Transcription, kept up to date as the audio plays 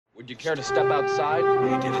Would you care to step outside?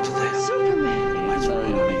 You did it to this. Superman.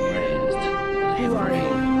 Who are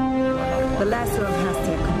you? The lesser of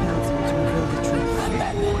Hastia compels me to reveal the truth. I'm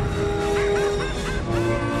Batman.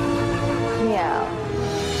 Meow.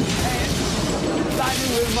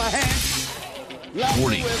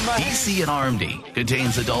 Warning, DC and RMD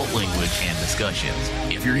contains adult language and discussions.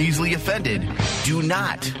 If you're easily offended, do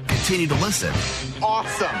not continue to listen.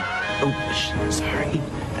 Awesome. Oh, sorry.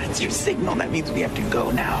 That's your signal. That means we have to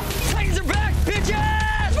go now. Titans are back,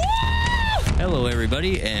 bitches! Woo! Hello,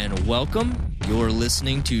 everybody, and welcome. You're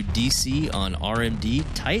listening to DC on RMD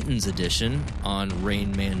Titans Edition on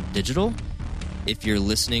Rain Man Digital. If you're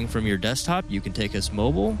listening from your desktop, you can take us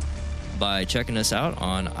mobile by checking us out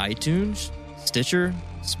on iTunes, Stitcher,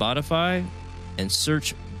 Spotify, and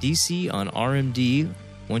search DC on RMD.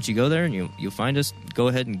 Once you go there and you'll find us, go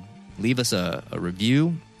ahead and leave us a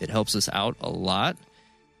review. It helps us out a lot.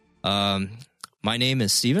 My name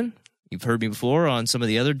is Steven. You've heard me before on some of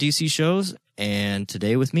the other DC shows, and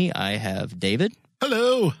today with me I have David.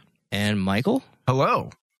 Hello. And Michael.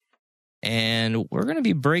 Hello. And we're going to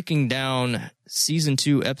be breaking down Season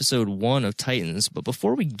 2, Episode 1 of Titans. But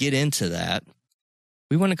before we get into that,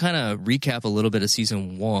 we want to kind of recap a little bit of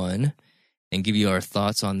Season 1 and give you our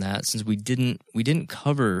thoughts on that, since we didn't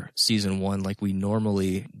cover Season 1 like we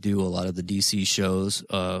normally do a lot of the DC shows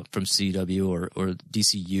from CW or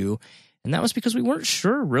DCU. And that was because we weren't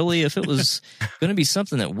sure really if it was going to be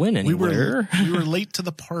something that went anywhere. We were late to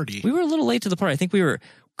the party. We were a little late to the party. I think we were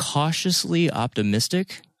cautiously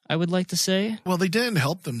optimistic, I would like to say. Well, they didn't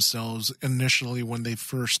help themselves initially when they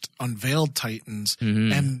first unveiled Titans,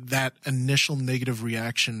 and that initial negative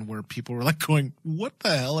reaction where people were like going, what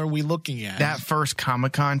the hell are we looking at? That first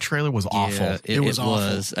Comic-Con trailer was awful. Yeah, it was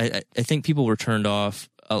awful. I think people were turned off.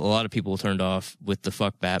 A lot of people were turned off with the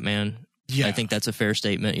fuck Batman. Yeah. I think that's a fair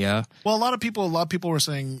statement, yeah. Well, a lot of people were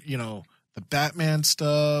saying, the Batman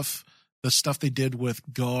stuff, the stuff they did with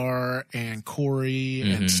Gar and Corey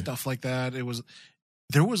and stuff like that.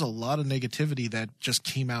 There was a lot of negativity that just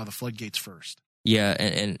came out of the floodgates first. Yeah,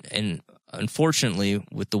 and unfortunately,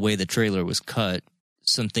 with the way the trailer was cut,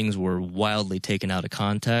 some things were wildly taken out of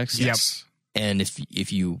context. Yes. And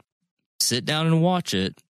if you sit down and watch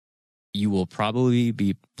it, you will probably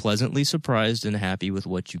be pleasantly surprised and happy with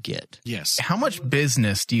what you get. Yes. How much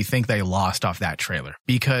business do you think they lost off that trailer?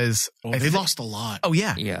 Because they lost a lot. Oh,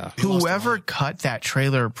 yeah. Yeah. Whoever cut that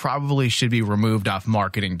trailer probably should be removed off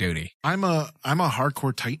marketing duty. I'm a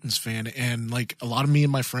hardcore Titans fan, and like a lot of me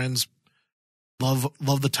and my friends love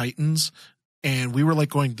the Titans, and we were like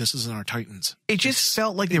going, this isn't our Titans. It just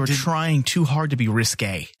felt like they were trying too hard to be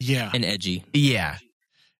risque. Yeah. And edgy. Yeah.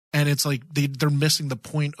 And it's like they're missing the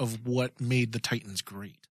point of what made the Titans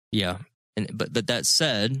great. Yeah. But that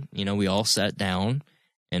said, we all sat down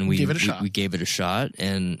and we gave it a shot.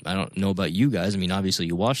 And I don't know about you guys. I mean, obviously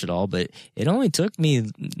you watched it all, but it only took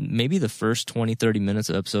me maybe the first 20, 30 minutes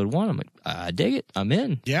of episode 1. I'm like, I dig it. I'm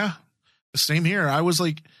in. Yeah. Same here. I was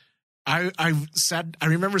like, I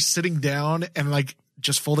remember sitting down and like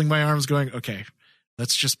just folding my arms going, okay,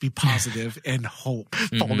 let's just be positive and hope.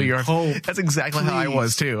 Folding your hope. That's exactly how I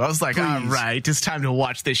was too. I was like, all right, it's time to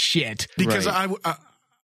watch this shit. Because I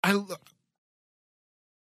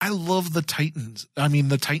love the Titans. I mean,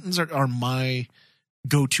 the Titans are my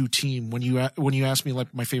go-to team. When you ask me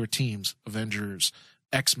like my favorite teams, Avengers,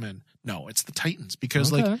 X-Men, no, it's the Titans,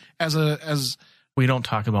 because like as we don't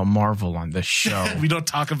talk about Marvel on this show. We don't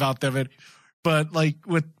talk about them, but like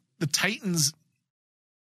with the Titans,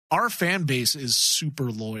 our fan base is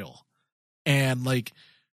super loyal, and like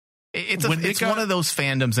it's one of those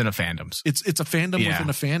fandoms in a fandoms. It's a fandom within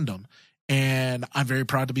a fandom, and I'm very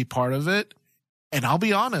proud to be part of it. And I'll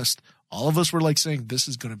be honest, all of us were like saying this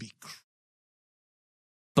is going to be.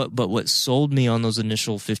 But what sold me on those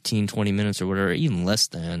initial 15, 20 minutes or whatever, even less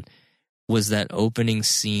than, was that opening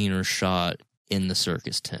scene or shot in the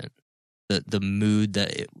circus tent, the mood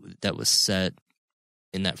that was set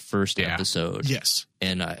in that first episode. Yes.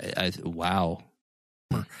 And I wow.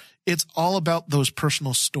 It's all about those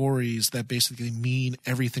personal stories that basically mean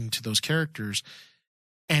everything to those characters.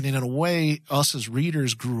 And in a way, us as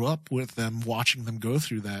readers grew up with them, watching them go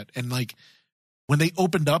through that. And like when they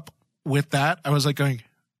opened up with that, I was like going,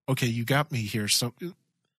 okay, you got me here. So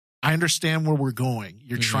I understand where we're going.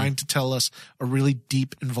 You're trying to tell us a really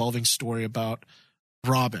deep, involving story about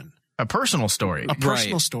Robin. A personal story. A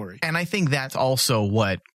personal story. And I think that's also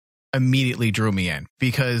what immediately drew me in,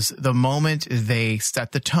 because the moment they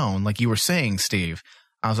set the tone, like you were saying, Steve,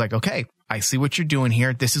 I was like, okay, I see what you're doing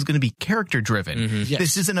here. This is going to be character driven. Yes.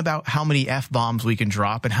 This isn't about how many F-bombs we can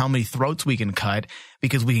drop and how many throats we can cut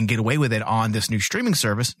because we can get away with it on this new streaming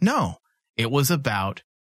service. No, it was about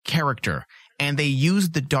character. And they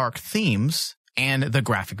used the dark themes and the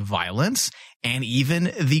graphic violence and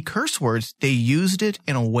even the curse words. They used it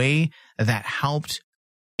in a way that helped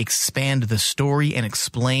expand the story and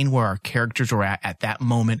explain where our characters were at that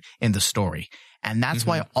moment in the story. And that's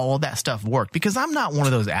why all of that stuff worked, because I'm not one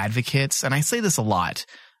of those advocates, and I say this a lot,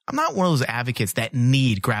 I'm not one of those advocates that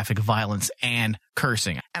need graphic violence and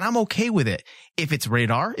cursing. And I'm okay with it if it's rated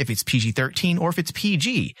R, if it's PG-13, or if it's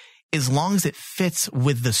PG, as long as it fits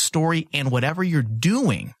with the story and whatever you're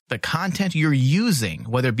doing, the content you're using,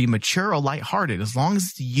 whether it be mature or lighthearted, as long as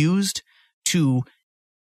it's used to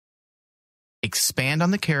expand on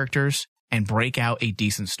the characters and break out a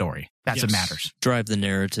decent story. That's what matters. Drive the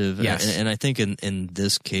narrative. Yes. And I think in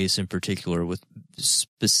this case in particular with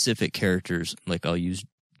specific characters, like I'll use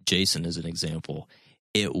Jason as an example,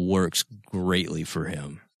 it works greatly for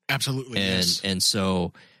him. Absolutely. And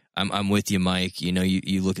so I'm with you, Mike. You know,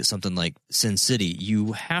 you look at something like Sin City,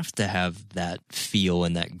 you have to have that feel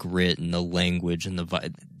and that grit and the language and the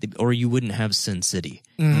vibe, or you wouldn't have Sin City.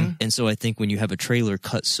 Mm-hmm. And so I think when you have a trailer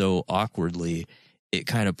cut so awkwardly, it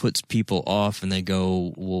kind of puts people off and they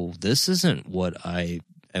go, well, this isn't what I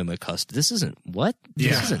am accustomed. This isn't what?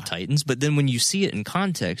 This isn't Titans. But then when you see it in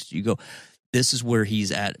context, you go, this is where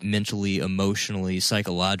he's at mentally, emotionally,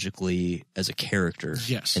 psychologically as a character.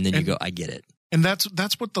 Yes. And then you go, I get it. And that's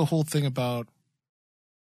what the whole thing about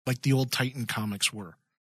like the old Titan comics were.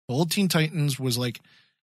 The old Teen Titans was like,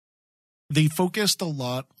 they focused a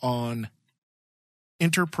lot on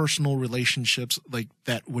interpersonal relationships like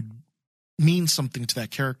that would mean something to that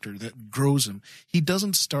character that grows him. He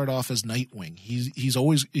doesn't start off as Nightwing.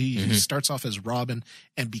 He starts off as Robin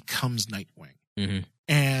and becomes Nightwing. Mm-hmm.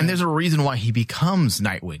 And there's a reason why he becomes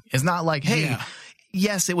Nightwing. It's not like, hey,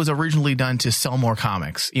 yes, it was originally done to sell more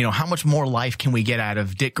comics. You know, how much more life can we get out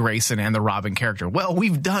of Dick Grayson and the Robin character? Well,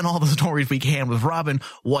 we've done all the stories we can with Robin.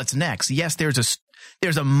 What's next? Yes,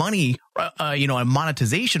 there's a money, a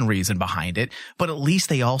monetization reason behind it, but at least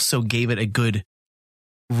they also gave it a good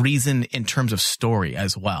reason in terms of story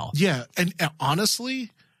as well. Yeah. And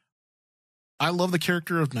honestly, I love the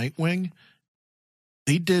character of Nightwing.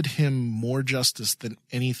 They did him more justice than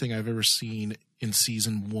anything I've ever seen in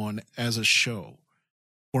season 1 as a show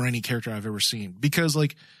or any character I've ever seen. Because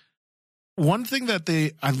like one thing that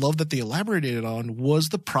I love that they elaborated on was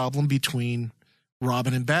the problem between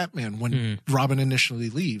Robin and Batman when Robin initially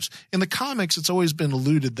leaves. In the comics, it's always been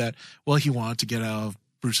alluded that, well, he wanted to get out of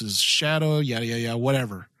Bruce's shadow, yada, yada, yada,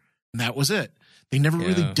 whatever. And that was it. They never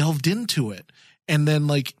really delved into it. And then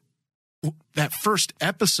like that first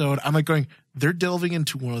episode, I'm like going, they're delving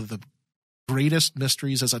into one of the greatest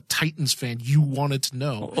mysteries as a Titans fan you wanted to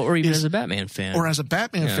know. Or even as a Batman fan. Or as a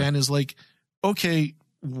Batman fan is like, okay,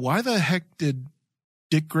 why the heck did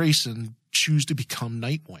Dick Grayson choose to become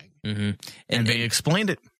Nightwing? Mm-hmm. And they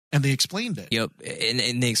explained it. And they explained it. Yep.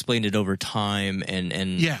 And they explained it over time.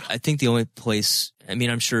 And yeah. I think the only place, I mean,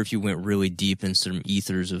 I'm sure if you went really deep into some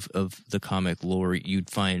ethers of the comic lore, you'd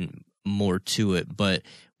find more to it. But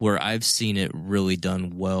where I've seen it really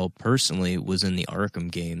done well personally was in the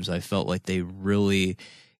Arkham games. I felt like they really,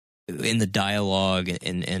 in the dialogue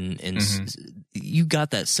and you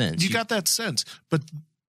got that sense. You got that sense. But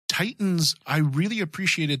Titans, I really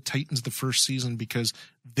appreciated Titans the first season because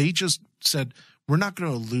they just said, we're not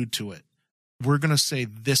going to allude to it. We're going to say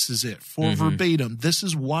this is it for verbatim. This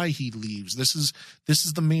is why he leaves. This is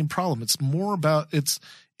the main problem. It's more about it's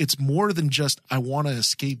more than just I want to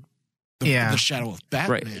escape the shadow of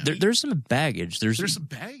Batman. Right. There's some baggage. There's some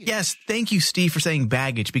baggage. Yes, thank you, Steve, for saying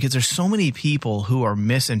baggage, because there's so many people who are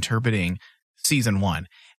misinterpreting season 1.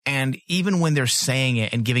 And even when they're saying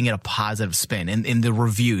it and giving it a positive spin in the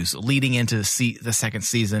reviews leading into the second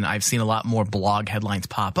season, I've seen a lot more blog headlines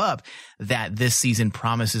pop up that this season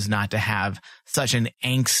promises not to have such an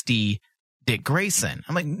angsty Dick Grayson.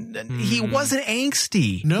 I'm like, he wasn't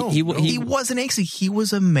angsty. No, he wasn't angsty. He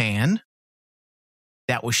was a man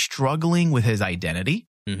that was struggling with his identity.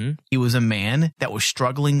 Mm-hmm. He was a man that was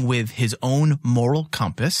struggling with his own moral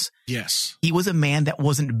compass. Yes. He was a man that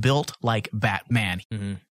wasn't built like Batman.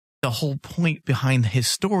 Mm-hmm. The whole point behind his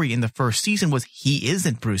story in the first season was he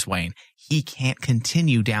isn't Bruce Wayne. He can't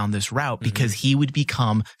continue down this route because he would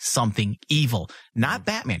become something evil, not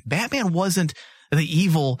Batman. Batman wasn't the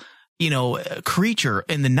evil, creature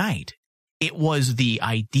in the night. It was the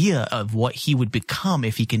idea of what he would become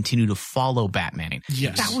if he continued to follow Batman.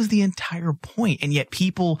 Yes. That was the entire point. And yet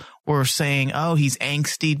people were saying, oh, he's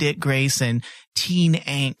angsty Dick Grayson, teen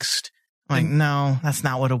angst. Like, no, that's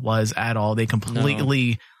not what it was at all. They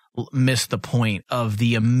completely missed the point of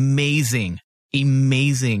the amazing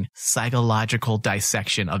psychological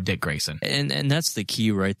dissection of Dick Grayson. And that's the key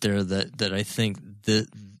right there that I think that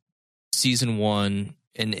season 1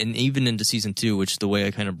 and even into season 2, which the way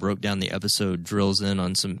I kind of broke down the episode drills in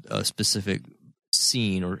on some specific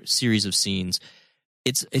scene or series of scenes.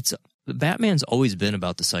 It's Batman's always been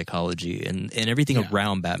about the psychology and everything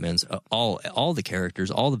around Batman's all the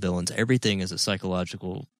characters, all the villains, everything is a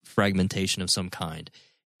psychological fragmentation of some kind.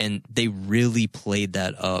 And they really played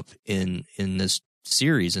that up in this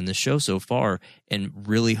series, in this show so far, and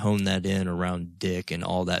really honed that in around Dick and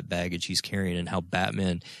all that baggage he's carrying and how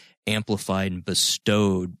Batman amplified and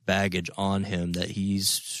bestowed baggage on him that he's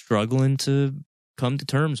struggling to come to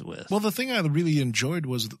terms with. Well, the thing I really enjoyed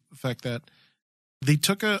was the fact that they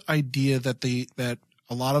took an idea that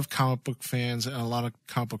a lot of comic book fans and a lot of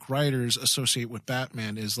comic book writers associate with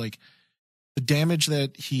Batman is like the damage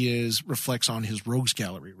that he reflects on his rogues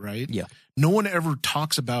gallery, right? Yeah. No one ever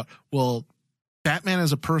talks about, well, Batman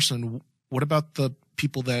as a person, what about the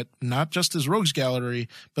people that, not just his rogues gallery,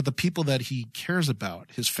 but the people that he cares about,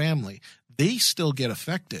 his family, they still get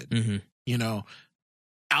affected. Mm-hmm. You know,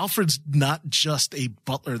 Alfred's not just a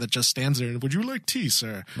butler that just stands there and, would you like tea,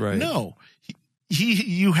 sir? Right. No,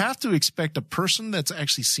 you have to expect a person that's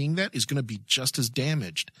actually seeing that is going to be just as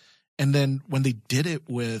damaged. And then when they did it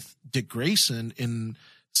with Dick Grayson in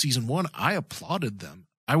season 1, I applauded them.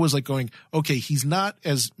 I was like going, okay, he's not,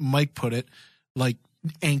 as Mike put it, like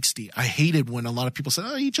angsty. I hated when a lot of people said,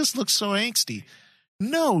 oh, he just looks so angsty.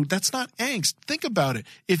 No, that's not angst. Think about it.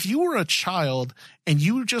 If you were a child and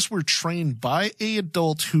you just were trained by an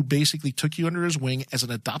adult who basically took you under his wing as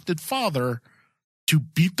an adopted father to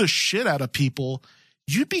beat the shit out of people,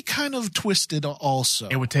 you'd be kind of twisted also.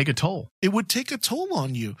 It would take a toll. It would take a toll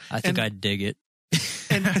on you. I think I'd dig it.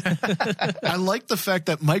 And I like the fact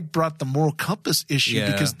that Mike brought the moral compass issue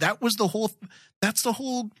because that was that's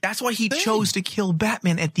why he thing. chose to kill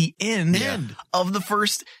Batman at the end of the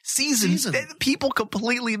first season. People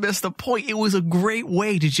completely missed the point. It was a great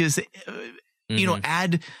way to just,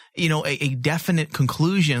 add, a definite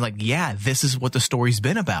conclusion. Like, yeah, this is what the story's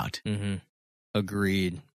been about. Mm-hmm.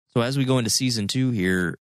 Agreed. So as we go into season 2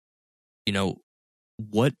 here,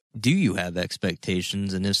 what do you have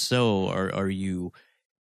expectations? And if so, are you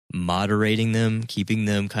moderating them, keeping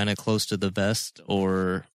them kind of close to the vest,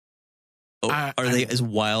 or are they as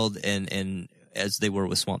wild and as they were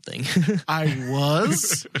with Swamp Thing? I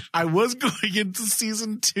was going into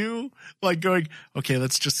season 2, like going, okay,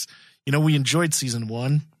 let's just, we enjoyed season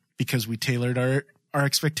 1 because we tailored our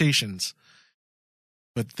expectations.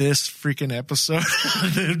 But this freaking episode,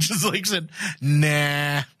 just like said,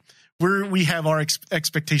 nah, we have our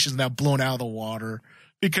expectations now blown out of the water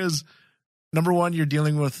because number one, you're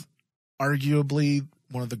dealing with arguably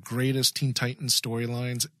one of the greatest Teen Titans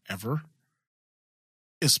storylines ever,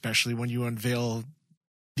 especially when you unveil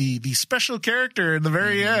the special character in the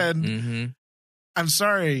very end. Mm-hmm. I'm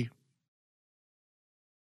sorry.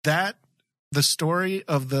 The story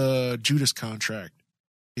of the Judas Contract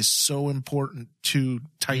is so important to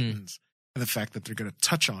Titans and the fact that they're going to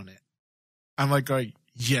touch on it. I'm like going,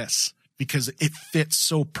 yes, because it fits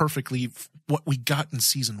so perfectly what we got in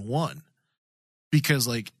season 1. Because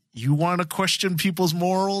like, you want to question people's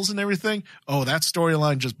morals and everything. Oh, that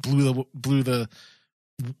storyline just blew the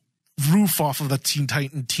roof off of the Teen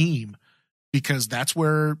Titan team because that's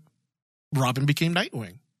where Robin became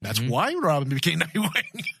Nightwing. That's why Robin became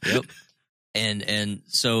Nightwing. Yep. And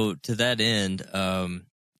so to that end,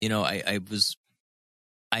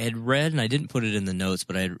 I had read, and I didn't put it in the notes,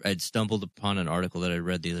 but I'd stumbled upon an article that I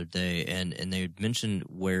read the other day, and they had mentioned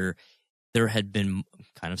where there had been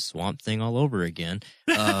kind of Swamp Thing all over again,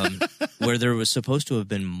 where there was supposed to have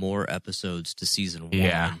been more episodes to season 1.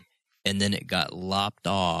 Yeah. And then it got lopped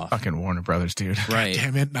off. Fucking Warner Brothers, dude. Right. God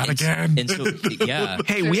damn it, not again. And so, yeah.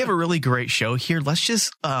 Hey, we have a really great show here. Let's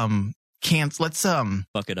just cancel. Let's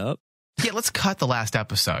fuck it up. Yeah, let's cut the last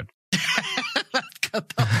episode. What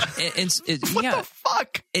the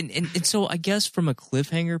fuck? And so I guess from a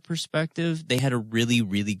cliffhanger perspective, they had a really,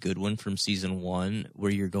 really good one from season 1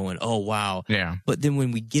 where you're going, oh, wow. Yeah. But then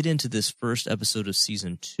when we get into this first episode of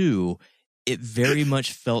season 2, it very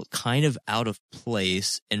much felt kind of out of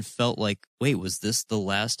place and felt like, wait, was this the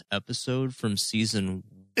last episode from season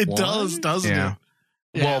 1? It does, doesn't it?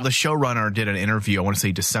 Yeah. Well, the showrunner did an interview, I want to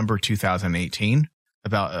say December 2018,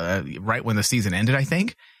 about right when the season ended, I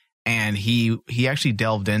think. And he actually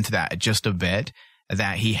delved into that just a bit,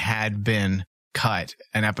 that he had been cut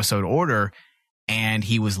an episode order and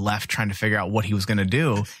he was left trying to figure out what he was going to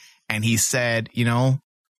do. And he said,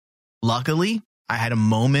 luckily I had a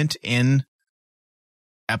moment in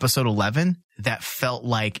episode 11 that felt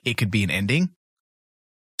like it could be an ending.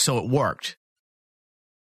 So it worked.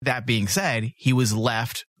 That being said, he was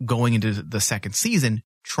left going into the second season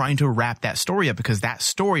trying to wrap that story up because that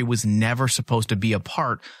story was never supposed to be a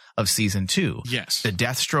part of season 2. Yes. The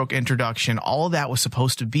Deathstroke introduction, all of that was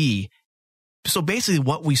supposed to be. So basically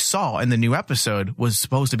what we saw in the new episode was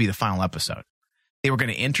supposed to be the final episode. They were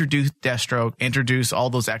going to introduce Deathstroke, introduce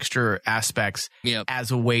all those extra aspects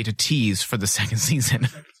as a way to tease for the second season.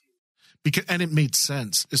 And it made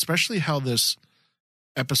sense, especially how this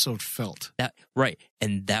episode felt. Right.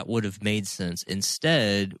 And that would have made sense.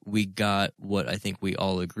 Instead, we got what I think we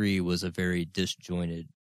all agree was a very disjointed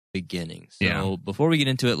beginning. So before we get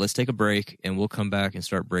into it, let's take a break and we'll come back and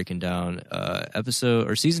start breaking down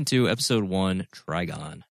season 2, episode 1,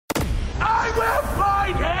 Trigon. I will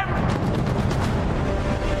find him!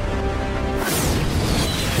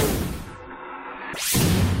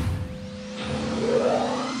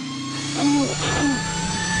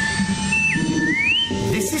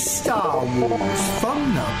 This is Star Wars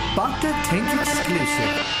from the Bacta Tank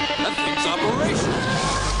exclusive. That thing's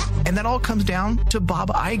operational. And that all comes down to Bob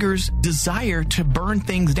Iger's desire to burn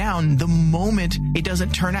things down the moment it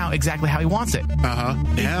doesn't turn out exactly how he wants it.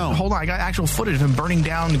 Yeah. Hold on, I got actual footage of him burning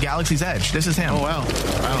down Galaxy's Edge. This is him. Oh, wow.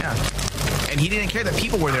 Yeah. And he didn't care that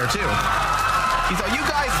people were there, too. He's like, you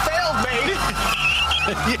guys failed me!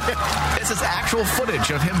 This is actual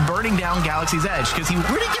footage of him burning down Galaxy's Edge because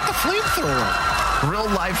where did he get the flamethrower? Real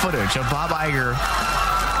live footage of Bob Iger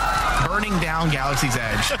burning down Galaxy's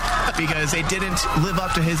Edge because it didn't live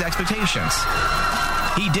up to his expectations.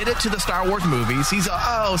 He did it to the Star Wars movies. He's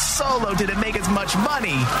Solo didn't make as much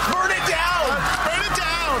money. Burn it down! Burn it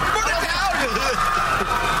down! Burn it down!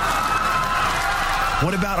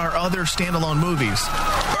 What about our other standalone movies?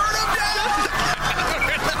 Burn them down!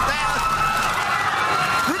 Burn them down!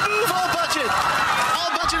 Remove all budget!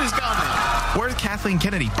 All budget is gone now. Where's Kathleen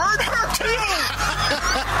Kennedy? Burn her too!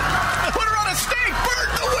 Put her on a stake! Burn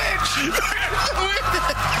the witch! Burn the witch!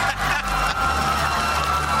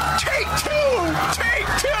 Take two!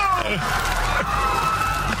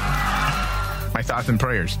 My thoughts and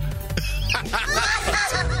prayers.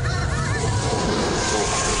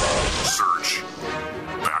 Search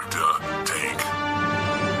Bacta Tank.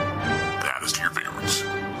 That is to your favorites.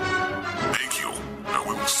 Thank you, and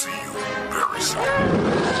we will see you very soon.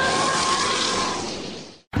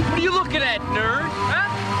 What are you looking at, nerd? Huh?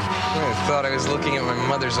 I thought I was looking at my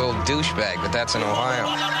mother's old douchebag, but that's in Ohio.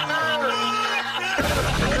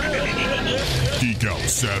 Geek Out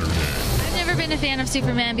Saturday. I've never been a fan of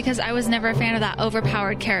Superman because I was never a fan of that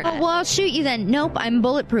overpowered character. Oh, well, I'll shoot you then. Nope, I'm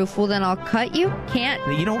bulletproof. Well, then I'll cut you. Can't.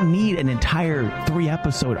 You don't need an entire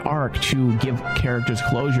 3-episode arc to give characters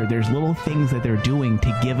closure. There's little things that they're doing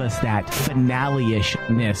to give us that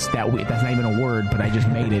finale-ishness. That's not even a word, but I just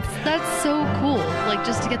made it. That's so cool, like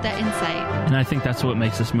just to get that insight. And I think that's what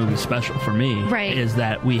makes this movie special for me. Right. Is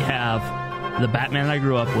that we have the Batman I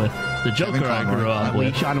grew up with, the Joker I grew up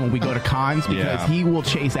with. We shot him when we go to cons because he will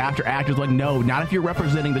chase after actors. Like, no, not if you're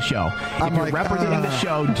representing the show. If you're representing the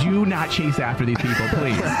show, do not chase after these people,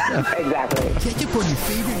 please. Exactly. Catch up on your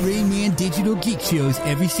favorite Rain Man digital geek shows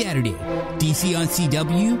every Saturday. DC on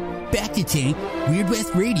CW, Bacta Tank, Weird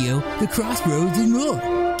West Radio, The Crossroads, and more.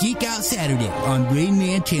 Geek Out Saturday on Rain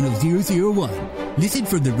Man Channel 001. Listen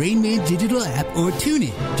from the Rain Man digital app or tune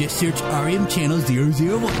in. Just search RM Channel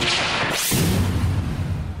 001.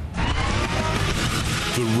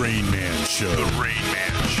 The Rain Man Show. The Rain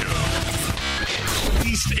Man Show.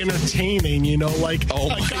 Least entertaining, you know, like a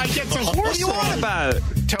guy gets a horse. What are you on about,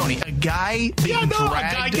 Tony? A guy being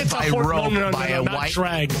dragged by rope by a white,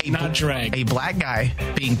 not drag. A black guy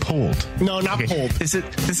being pulled. No, not pulled. This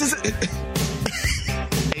is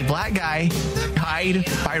a black guy tied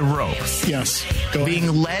by ropes. Yes. Being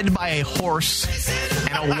led by a horse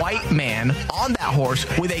and a white man on that horse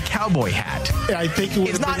with a cowboy hat. I think it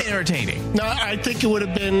it's not entertaining. No, I think it would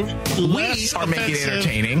have been less are making it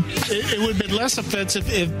entertaining. It would have been less offensive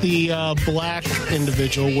if the black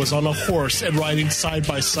individual was on a horse and riding side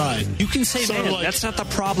by side. You can say that. Like, that's not the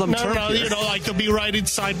problem. No, you know, like they'll be riding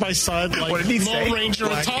side by side like what did he Lone say? Ranger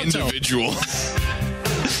Black and Tonto. individual.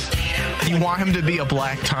 You want him to be a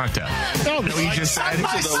black Tonto. No, you just side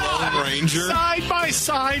by the Lone Ranger. Side by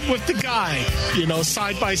side with the guy. You know,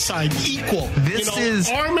 side by side, equal. This is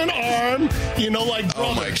arm in arm. You know, like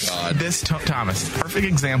brothers. Oh my God. This Thomas, perfect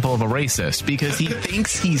example of a racist because he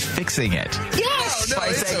thinks he's fixing it. Yes. No,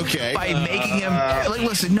 it's okay. By making him like,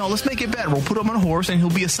 listen, no, let's make it better. We'll put him on a horse and he'll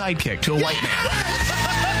be a sidekick to a white man.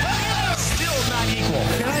 Still not equal.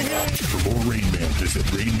 For more Rain Man, visit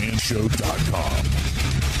RainManShow.com.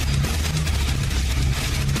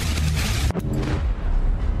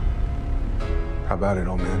 How about it,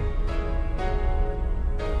 old man?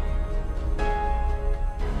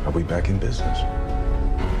 Are we back in business?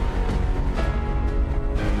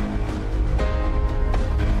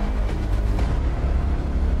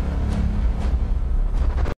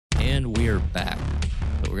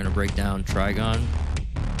 break down Trigon,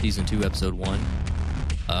 Season 2, Episode 1.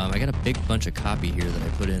 I got a big bunch of copy here that I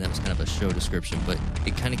put in. That was kind of a show description, but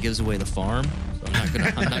it kind of gives away the farm, so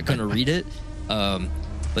I'm not gonna read it.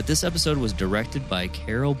 But this episode was directed by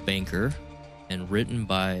Carol Banker and written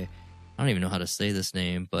by, I don't even know how to say this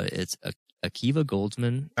name, but it's Akiva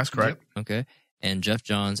Goldsman. That's correct. Okay. And Jeff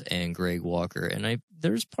Johns and Greg Walker. And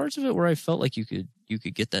there's parts of it where I felt like you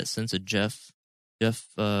could get that sense of Jeff's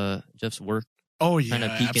work. Oh yeah, kind of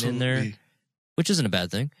peeking absolutely. in there, which isn't a bad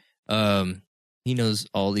thing. He knows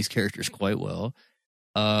all these characters quite well.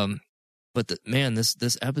 But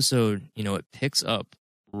this episode, it picks up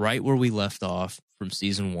right where we left off from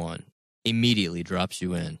season 1, immediately drops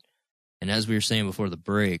you in. And as we were saying before the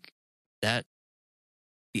break, that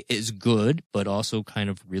is good, but also kind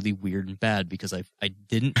of really weird and bad because I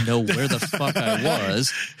didn't know where the fuck I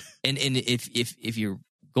was. And if you're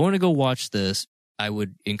going to go watch this, I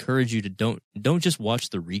would encourage you to don't just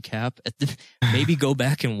watch the recap. Maybe go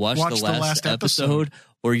back and watch the last episode,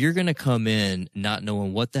 or you're going to come in not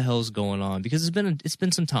knowing what the hell's going on because it's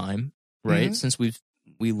been some time, right, since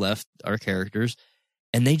we left our characters,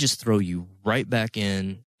 and they just throw you right back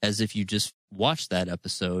in as if you just watched that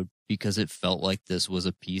episode because it felt like this was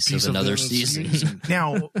a piece of another season.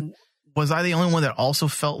 Now, was I the only one that also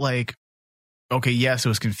felt like, okay, yes, it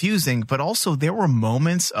was confusing, but also there were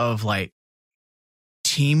moments of like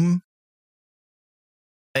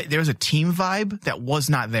there was a team vibe that was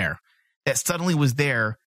not there, that suddenly was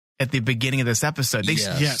there at the beginning of this episode.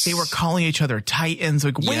 They were calling each other Titans.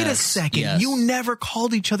 Like, wait a second, you never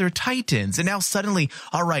called each other Titans. And now suddenly,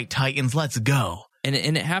 all right, Titans, let's go. And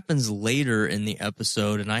it happens later in the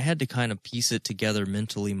episode, and I had to kind of piece it together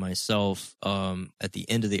mentally myself at the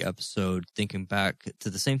end of the episode, thinking back to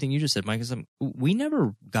the same thing you just said, Mike. We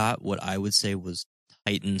never got what I would say was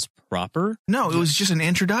Titans proper. No, it was just an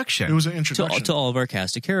introduction. It was an introduction to all of our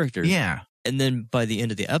cast of characters. Yeah. And then by the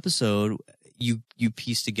end of the episode, you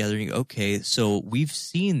piece together, and you go, okay, so we've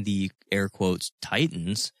seen the air quotes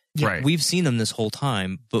Titans. Right. We've seen them this whole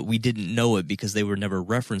time, but we didn't know it because they were never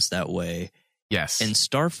referenced that way. Yes. And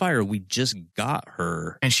Starfire, we just got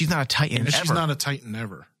her. And she's not a Titan ever. She's not a Titan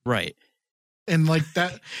ever. Right. And like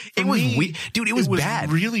that, it was weird. Dude, it was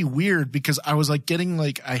bad. Really weird because I was like getting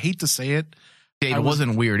like, I hate to say it. It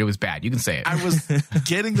wasn't weird. It was bad. You can say it. I was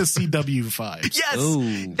getting the CW vibes. Yes.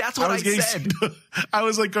 Ooh. That's what I said. I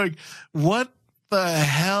was like going, what the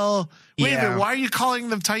hell? Wait a minute. Why are you calling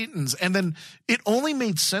them Titans? And then it only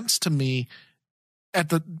made sense to me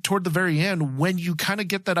toward the very end when you kind of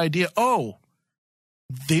get that idea. Oh,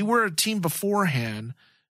 they were a team beforehand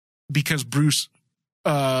because Bruce,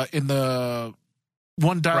 in the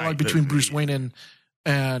one dialogue between Bruce Wayne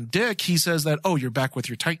and Dick, he says that, oh, you're back with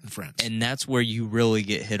your Titan friends. And that's where you really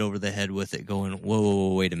get hit over the head with it going,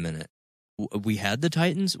 whoa, wait a minute. We had the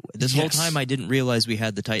Titans? This whole time I didn't realize we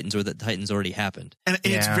had the Titans or that Titans already happened. And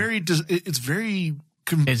it's very...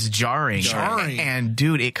 It's jarring. And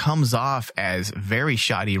dude, it comes off as very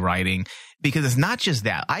shoddy writing because it's not just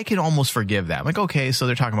that. I can almost forgive that. I'm like, okay, so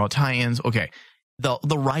they're talking about Titans. Okay.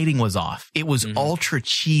 The writing was off. It was ultra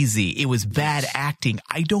cheesy. It was bad acting.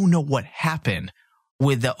 I don't know what happened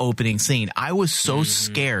with the opening scene. I was so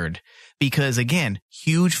scared because, again,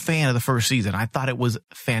 huge fan of the first season. I thought it was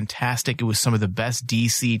fantastic. It was some of the best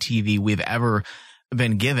DC TV we've ever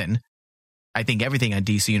been given. I think everything on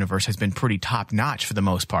DC Universe has been pretty top notch for the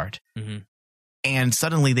most part. And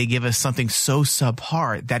suddenly they give us something so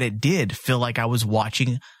subpar that it did feel like I was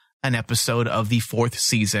watching an episode of the 4th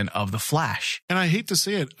season of The Flash. And I hate to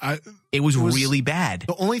say it. It was really bad.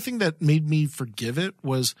 The only thing that made me forgive it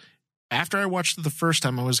was after I watched it the first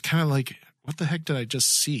time, I was kind of like, what the heck did I just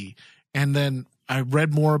see? And then I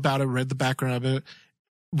read more about it, read the background of it,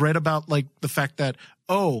 read about like the fact that,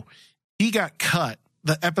 oh, he got cut.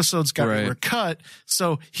 The episodes were cut.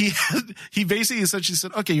 So he basically essentially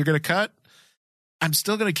said, okay, you're going to cut. I'm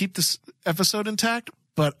still going to keep this episode intact,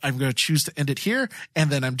 but I'm going to choose to end it here. And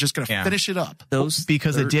then I'm just going to finish it up.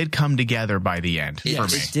 Because it did come together by the end for me.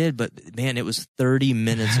 It did, but man, it was 30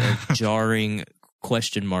 minutes of jarring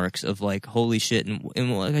question marks of like, holy shit.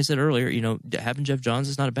 And like I said earlier, having Jeff Johns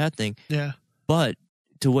is not a bad thing. Yeah. But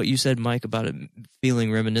to what you said, Mike, about it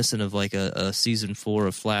feeling reminiscent of like a season 4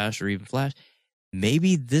 of Flash or even Flash,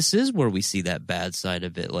 maybe this is where we see that bad side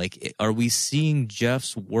of it. Like, are we seeing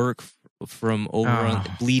Jeff's work from over on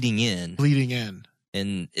bleeding in? Bleeding in.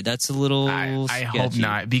 And that's a little I hope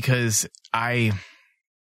not, because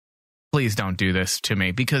please don't do this to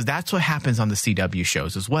me, because that's what happens on the CW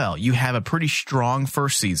shows as well. You have a pretty strong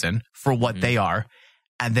first season for what they are,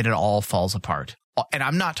 and then it all falls apart. And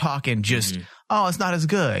I'm not talking just, it's not as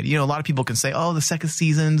good. A lot of people can say, oh, the second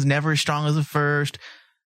season's never as strong as the first.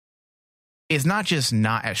 is not just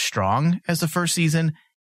not as strong as the first season,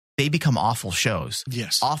 they become awful shows.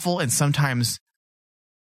 Yes. Awful and sometimes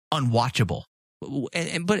unwatchable.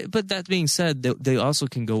 But that being said, they also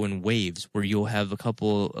can go in waves where you'll have a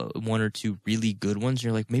couple, one or two really good ones. And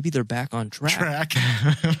you're like, maybe they're back on track.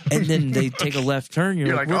 And then they take a left turn.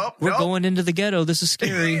 You're like, we're going into the ghetto. This is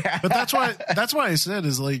scary. But that's why I said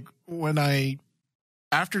is like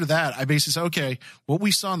after that, I basically said, okay, what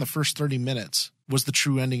we saw in the first 30 minutes was the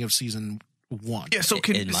true ending of season 1. Yeah, so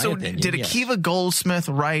opinion, did Akiva Goldsman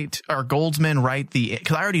write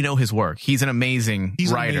because I already know his work. He's an amazing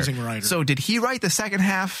writer. So did he write the second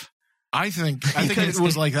half? I think it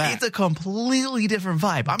was like that. It's a completely different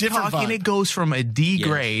vibe. It goes from a D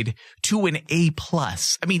grade to an A+.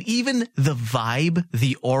 I mean, even the vibe,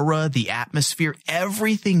 the aura, the atmosphere,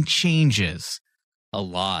 everything changes. A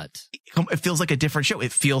lot. It feels like a different show.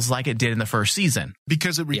 It feels like it did in the first season.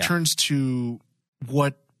 Because it returns to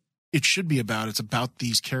what it should be about. It's about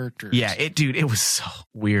these characters. Yeah, it was so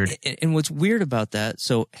weird. And what's weird about that,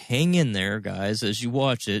 so hang in there, guys, as you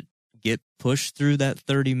watch it, get pushed through that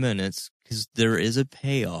 30 minutes, because there is a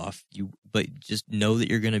payoff. But just know that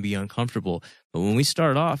you're going to be uncomfortable. But when we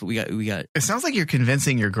start off, we got. It sounds like you're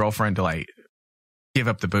convincing your girlfriend to like give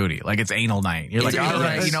up the booty, like it's anal night. You're like, all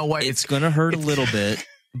right, you know what? It's going to hurt a little bit.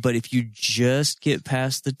 But if you just get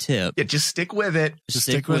past the tip, just stick with it. Just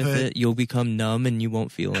stick with it. You'll become numb and you won't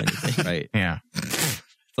feel anything. Right? Yeah.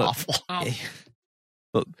 Awful.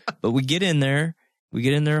 But we get in there. We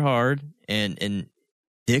get in there hard, and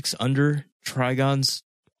Dick's under Trigon's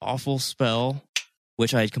awful spell,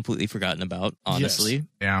 which I had completely forgotten about. Honestly,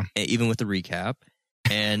 yeah. Even with the recap.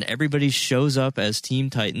 And everybody shows up as Team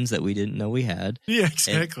Titans that we didn't know we had. Yeah,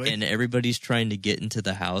 exactly. And everybody's trying to get into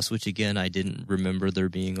the house, which again, I didn't remember there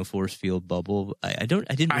being a force field bubble. I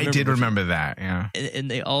did remember that. Yeah.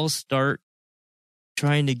 And they all start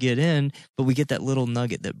trying to get in, but we get that little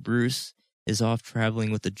nugget that Bruce is off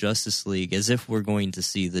traveling with the Justice League, as if we're going to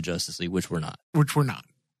see the Justice League, which we're not.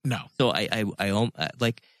 No. So I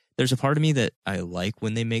like. There's a part of me that I like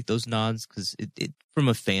when they make those nods, because it from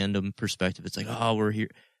a fandom perspective, it's like, oh, we're here.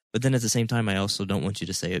 But then at the same time, I also don't want you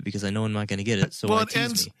to say it because I know I'm not going to get it. So it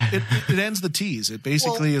ends the tease. It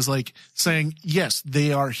basically is like saying, yes,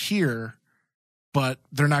 they are here, but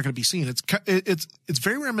they're not going to be seen. It's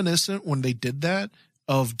very reminiscent when they did that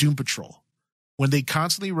of Doom Patrol, when they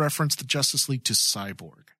constantly reference the Justice League to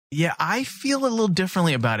Cyborg. Yeah, I feel a little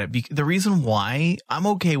differently about it. The reason why I'm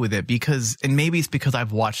okay with it, and maybe it's because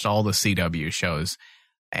I've watched all the CW shows,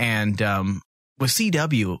 and with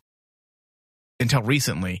CW, until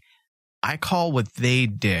recently, I call what they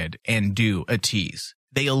did and do a tease.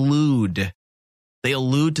 They allude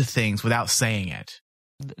to things without saying it,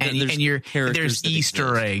 there's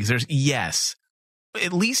Easter eggs. Yes,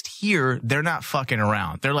 at least here they're not fucking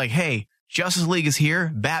around. They're like, hey, Justice League is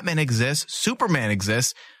here, Batman exists, Superman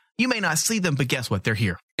exists. You may not see them, but guess what? They're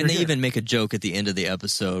here. And they even make a joke at the end of the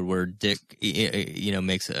episode where Dick,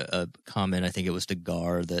 makes a comment. I think it was to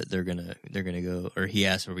Gar that they're gonna go, or he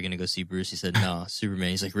asked, "Are we gonna go see Bruce?" He said, "No, Superman."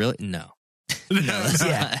 He's like, "Really? No, that's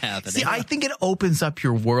not happening." See, I think it opens up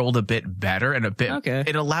your world a bit better and a bit. Okay.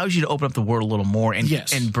 It allows you to open up the world a little more and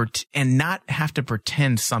not have to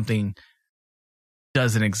pretend something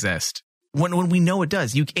doesn't exist. When we know it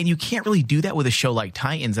does, you can't really do that with a show like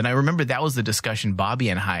Titans. And I remember that was the discussion Bobby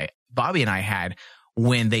and I had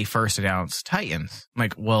when they first announced Titans. I'm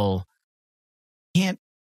like, well, you can't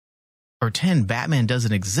pretend Batman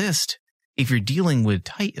doesn't exist if you're dealing with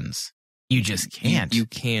Titans. You just can't. You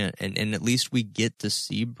can't. And at least we get to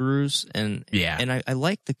see Bruce. And I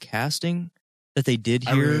like the casting that they did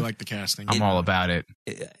here. I really like the casting. I'm all about it.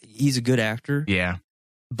 He's a good actor. Yeah.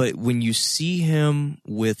 But when you see him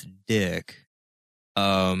with Dick,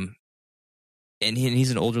 and he's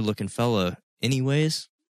an older looking fella anyways,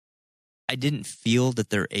 I didn't feel that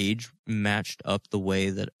their age matched up the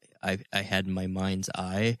way that I had in my mind's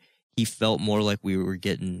eye. He felt more like we were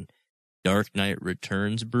getting Dark Knight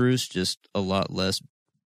Returns Bruce, just a lot less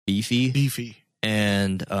beefy.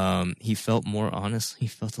 And he felt more honest. He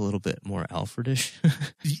felt a little bit more Alfredish.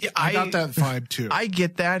 I got that vibe too. I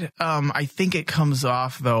get that. I think it comes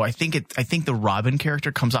off though. I think the Robin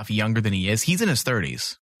character comes off younger than he is. He's in his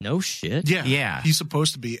 30s. No shit. Yeah. He's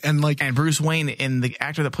supposed to be, and Bruce Wayne, and the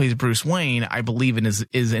actor that plays Bruce Wayne, I believe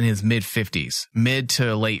is in his mid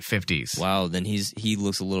to late 50s. Wow. Then he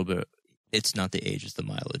looks a little bit. It's not the age; it's the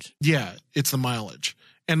mileage. Yeah, it's the mileage,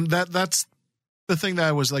 and that's. The thing that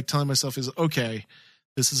I was like telling myself is, okay,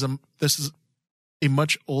 this is a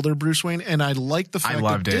much older Bruce Wayne, and I like the fact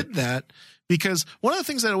that they did that, because one of the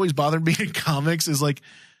things that always bothered me in comics is like,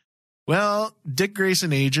 well, Dick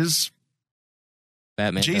Grayson ages,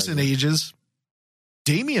 Batman Jason ages,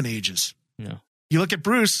 Damian ages. No. You look at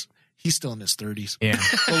Bruce, he's still in his 30s. Yeah.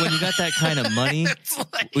 Well, when you got that kind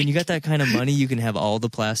of money, you can have all the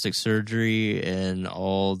plastic surgery and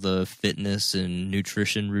all the fitness and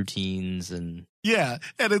nutrition routines and yeah,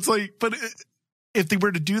 and it's like, but if they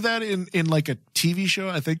were to do that in like a TV show,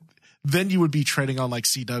 I think then you would be treading on like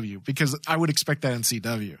CW, because I would expect that in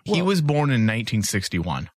CW. He was born in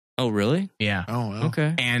 1961. Oh, really? Yeah. Oh, wow.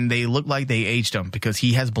 Okay. And they look like they aged him because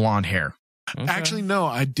he has blonde hair. Okay. Actually, no,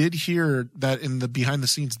 I did hear that in the behind the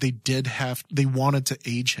scenes, they wanted to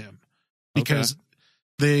age him because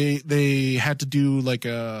they had to do like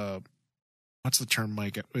what's the term,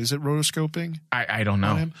 Mike? Is it rotoscoping? I don't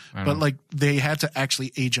know. But like they had to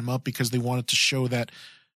actually age him up because they wanted to show that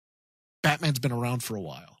Batman's been around for a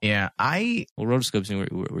while. Yeah. Well,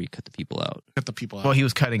 rotoscoping where you cut the people out. Well, he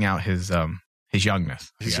was cutting out his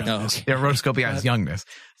youngness. They're rotoscoping out his youngness.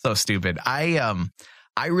 So stupid. I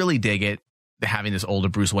really dig it, having this older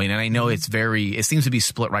Bruce Wayne. And I know it seems to be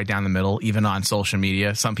split right down the middle, even on social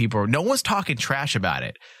media. No one's talking trash about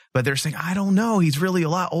it, but they're saying, I don't know, he's really a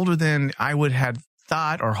lot older than I would have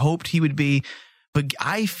thought or hoped he would be. But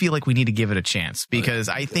I feel like we need to give it a chance, because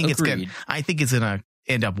I think it's going to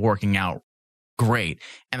end up working out great.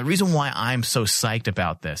 And the reason why I'm so psyched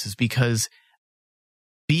about this is because,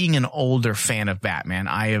 being an older fan of Batman,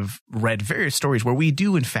 I have read various stories where we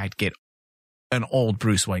do in fact get an old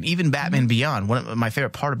Bruce Wayne. Even Batman Beyond. One of my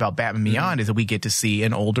favorite part about Batman Beyond is that we get to see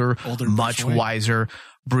an older much wiser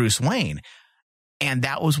Bruce Wayne. And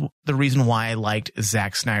that was the reason why I liked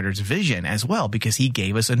Zack Snyder's vision as well, because he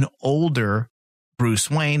gave us an older Bruce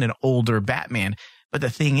Wayne, an older Batman. But the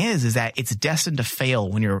thing is that it's destined to fail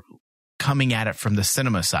when you're coming at it from the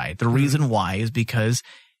cinema side. The reason why is because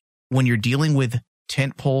when you're dealing with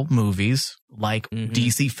tentpole movies like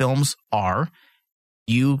DC films are,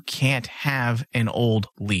 you can't have an old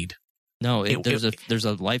lead. No, there's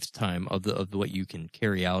a lifetime of what you can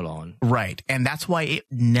carry out on. Right. And that's why it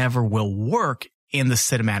never will work in the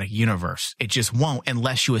cinematic universe. It just won't,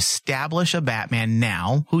 unless you establish a Batman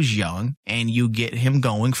now who's young and you get him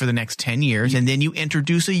going for the next 10 years, and then you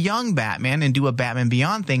introduce a young Batman and do a Batman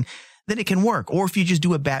Beyond thing, then it can work. Or if you just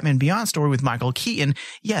do a Batman Beyond story with Michael Keaton,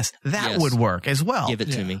 yes, that would work as well. Give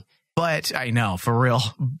it to me. But I know, for real.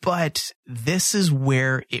 But this is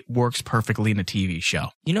where it works perfectly in a TV show.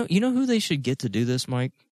 You know who they should get to do this,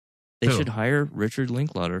 Mike? They Who? should hire Richard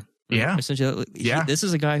Linklater. Yeah. Essentially, Yeah. This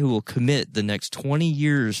is a guy who will commit the next 20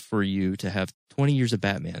 years for you to have 20 years of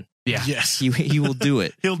Batman. Yeah. Yes. He will do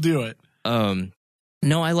it. He'll do it.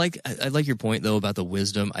 No, I like your point though about the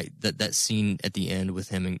wisdom. That scene at the end with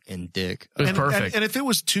him and Dick. It was perfect. And if it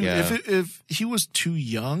was too, if he was too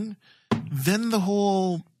young, then the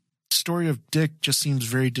whole story of Dick just seems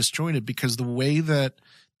very disjointed, because the way that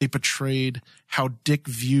they portrayed how Dick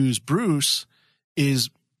views Bruce is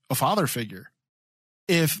a father figure.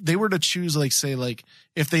 If they were to choose, like, say, like,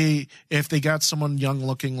 if they got someone young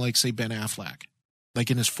looking, like, say, Ben Affleck, like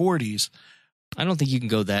in his 40s, I don't think you can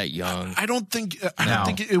go that young. I don't think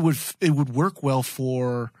it would work well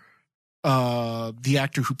for the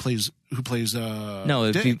actor who plays no,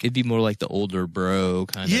 it'd be more like the older bro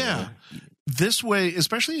kind of. Yeah. This way,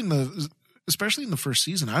 especially in the first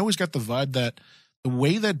season, I always got the vibe that the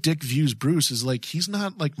way that Dick views Bruce is like, he's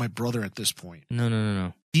not like my brother at this point.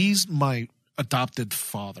 No. He's my adopted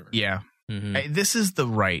father. Yeah. This is the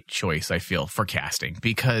right choice, I feel, for casting,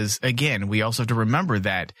 because again, we also have to remember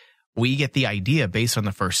that we get the idea based on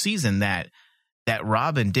the first season that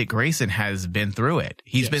Robin, Dick Grayson, has been through it.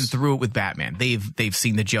 He's been through it with Batman. They've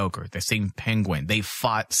seen the Joker. They've seen Penguin. They've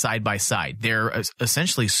fought side by side. They're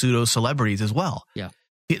essentially pseudo celebrities as well. Yeah.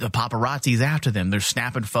 The paparazzi's after them. They're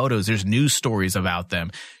snapping photos. There's news stories about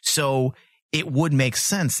them. So it would make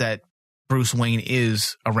sense that Bruce Wayne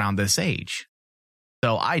is around this age.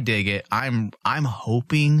 So I dig it. I'm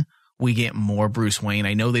hoping we get more Bruce Wayne.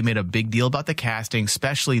 I know they made a big deal about the casting,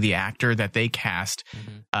 especially the actor that they cast.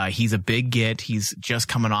 He's a big get. He's just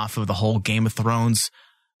coming off of the whole Game of Thrones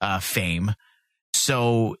fame.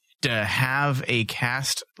 So to have a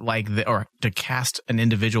cast like or to cast an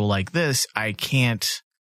individual like this, I can't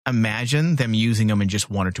imagine them using him in just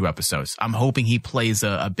 1 or 2 episodes. I'm hoping he plays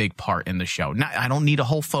a big part in the show. I don't need a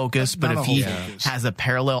whole focus, but if he has a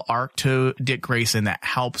parallel arc to Dick Grayson that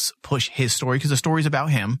helps push his story, because the story's about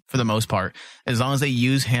him for the most part, as long as they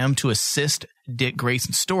use him to assist Dick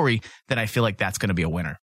Grayson's story, then I feel like that's going to be a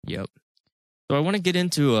winner. Yep. So I want to get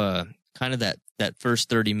into kind of that first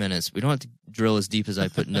 30 minutes. We don't have to drill as deep as I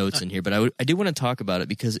put notes in here, but I do want to talk about it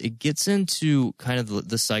because it gets into kind of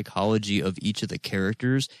the psychology of each of the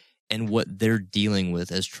characters and what they're dealing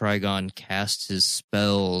with as Trigon casts his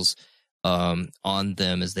spells on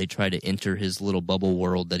them as they try to enter his little bubble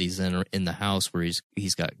world that he's in the house where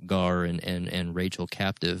he's got Gar and Rachel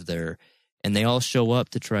captive there, and they all show up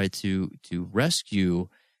to try to rescue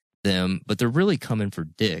them, but they're really coming for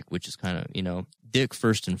Dick, which is kind of, Dick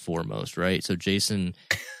first and foremost, right? So Jason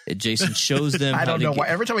shows them. I don't know why.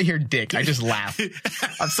 Every time I hear Dick, I just laugh.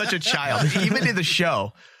 I'm such a child. Even in the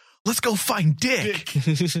show, let's go find Dick.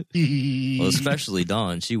 Well, especially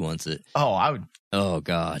Dawn, she wants it. Oh, I would. Oh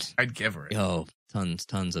God, I'd give her it. Oh,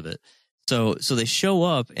 tons of it. So they show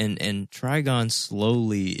up and Trigon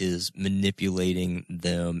slowly is manipulating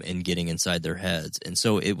them and getting inside their heads, and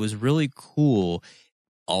so it was really cool,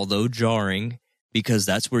 although jarring, because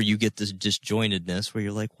that's where you get this disjointedness where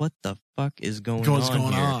you're like, what the fuck is going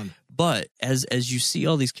on here? But as you see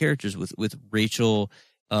all these characters with Rachel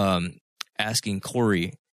asking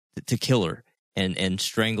Corey to kill her and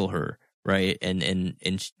strangle her, right? And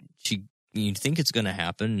she, you think it's going to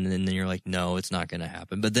happen, and then you're like, no, it's not going to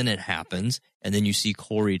happen. But then it happens, and then you see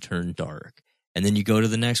Corey turn dark. And then you go to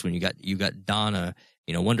the next one. You got Donna,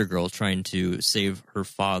 Wonder Girl trying to save her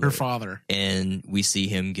father. And we see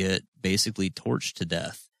him get basically torched to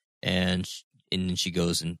death. And then she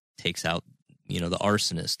goes and takes out, the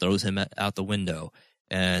arsonist, throws him out the window.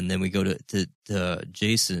 And then we go to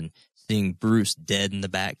Jason seeing Bruce dead in the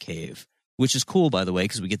Batcave, which is cool, by the way,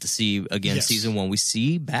 because we get to see, again, Season 1, we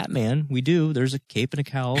see Batman. We do. There's a cape and a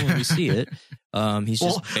cowl, and we see it. He's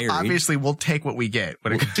just buried. Obviously, we'll take what we get.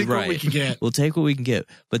 What we can get. We'll take what we can get.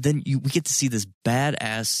 But then we get to see this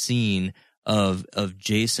badass scene of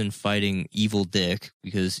Jason fighting evil Dick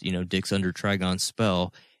because, Dick's under Trigon's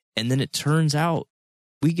spell. And then it turns out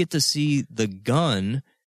we get to see the gun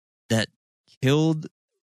that killed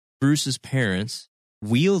Bruce's parents,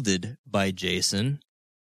 wielded by Jason,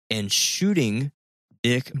 and shooting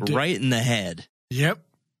Dick right in the head. Yep.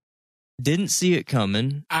 Didn't see it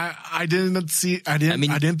coming. I didn't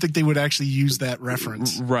think they would actually use that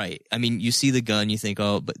reference. Right. I mean, you see the gun, you think,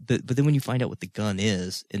 oh, but then when you find out what the gun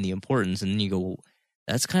is and the importance, and then you go, well,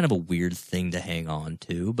 that's kind of a weird thing to hang on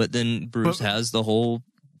to. But then Bruce has the whole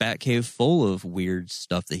Batcave full of weird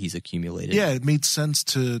stuff that he's accumulated. Yeah, it made sense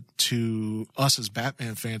to us as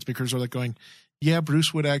Batman fans because we're like going, yeah,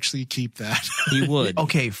 Bruce would actually keep that. He would.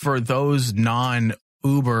 Okay, for those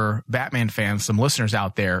non-Uber Batman fans, some listeners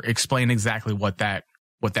out there, explain exactly what that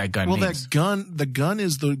gun means. Well, the gun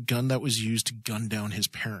is the gun that was used to gun down his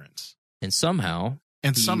parents. And somehow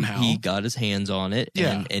he got his hands on it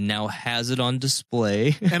and now has it on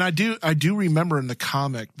display. And I do remember in the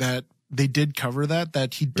comic that they did cover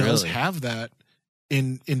that he does have that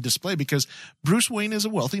in display because Bruce Wayne is a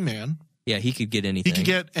wealthy man. Yeah, he could get anything. He could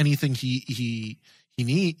get anything he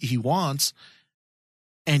wants.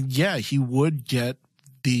 And yeah, he would get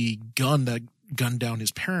the gun that gunned down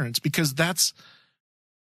his parents because that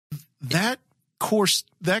core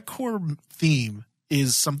theme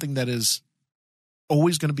is something that is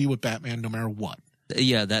always going to be with Batman no matter what.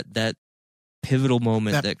 Yeah, that pivotal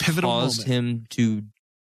moment that caused him to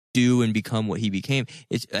do and become what he became.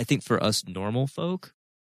 I think for us normal folk,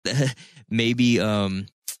 maybe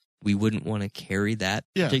we wouldn't want to carry that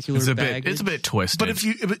particular baggage. It's a bit twisted. But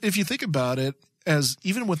if you think about it, as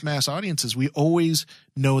even with mass audiences, we always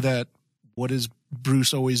know that what does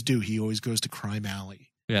Bruce always do? He always goes to Crime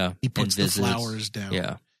Alley. Yeah. He puts the flowers down.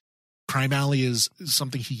 Yeah. Crime Alley is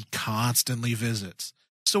something he constantly visits.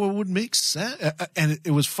 So it would make sense. And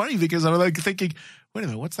it was funny because I was like thinking, wait a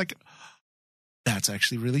minute, what's that? That's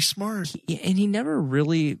actually really smart.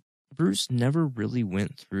 Bruce never really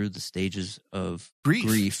went through the stages of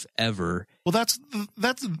grief ever. Well, that's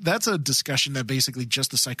a discussion that basically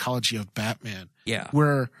just the psychology of Batman. Yeah.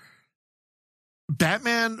 Where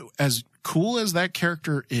Batman, as cool as that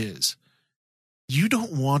character is, you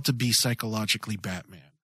don't want to be psychologically Batman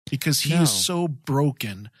because he is so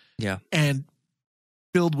broken and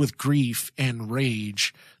filled with grief and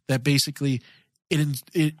rage that basically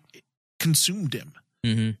it consumed him.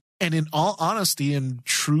 Mm-hmm. And in all honesty and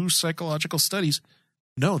true psychological studies,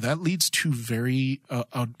 no, that leads to very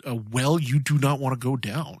a well you do not want to go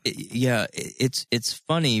down. It's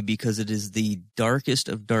funny because it is the darkest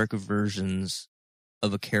of dark versions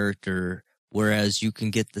of a character, whereas you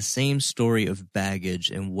can get the same story of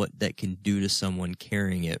baggage and what that can do to someone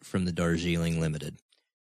carrying it from the Darjeeling Limited,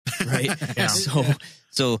 right?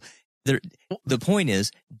 So the point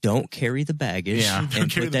is, don't carry the baggage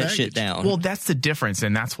and put that shit down. Well, that's the difference,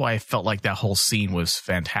 and that's why I felt like that whole scene was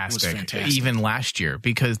fantastic. Even last year,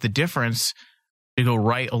 because the difference, to go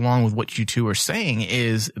right along with what you two are saying,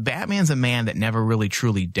 is Batman's a man that never really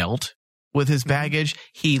truly dealt with his baggage.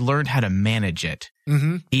 He learned how to manage it.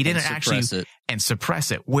 Mm-hmm. He didn't actually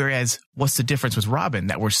suppress it. Whereas, what's the difference with Robin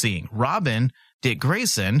that we're seeing? Robin, Dick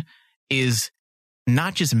Grayson, is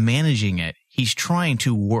not just managing it. He's trying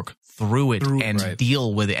to work through it and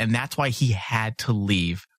deal with it. And that's why he had to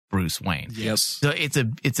leave Bruce Wayne. Yes. So it's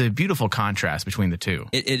a beautiful contrast between the two.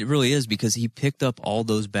 It really is, because he picked up all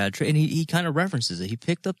those bad traits, and he kind of references it. He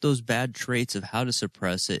picked up those bad traits of how to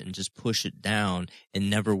suppress it and just push it down and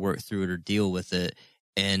never work through it or deal with it.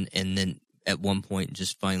 And then at one point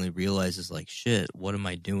just finally realizes, like, shit, what am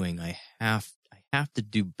I doing? I have to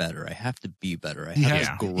do better. I have to be better. I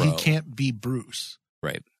have to grow. He can't be Bruce.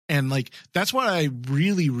 Right. And like, that's what I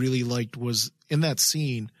really, really liked was in that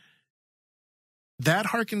scene. That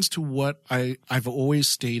harkens to what I've always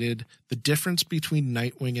stated. The difference between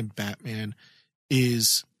Nightwing and Batman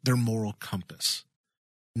is their moral compass.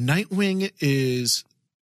 Nightwing is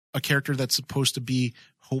a character that's supposed to be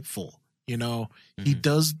hopeful. You know, he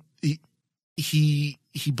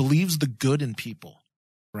believes the good in people,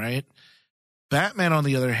 right? Batman, on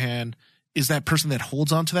the other hand, is that person that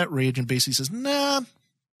holds on to that rage and basically says, nah,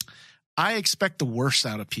 I expect the worst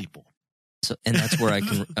out of people. So, and that's where I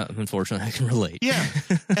can, unfortunately, I can relate. Yeah,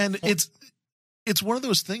 and it's one of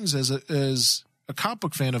those things as a comic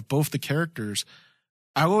book fan of both the characters.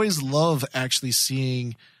 I always love actually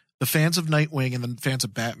seeing the fans of Nightwing and the fans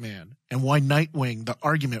of Batman, and why Nightwing, the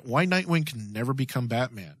argument why Nightwing can never become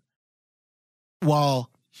Batman, while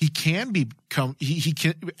he can become he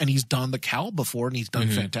can, and he's done the cowl before and he's done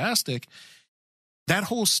fantastic. That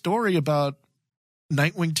whole story about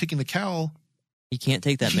Nightwing taking the cowl. He can't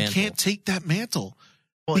take that mantle. He can't take that mantle.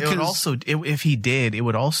 Well, it would also, if he did, it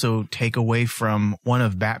would also take away from one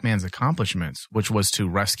of Batman's accomplishments, which was to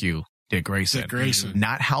rescue Dick Grayson.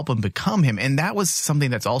 Not help him become him. And that was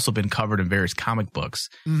something that's also been covered in various comic books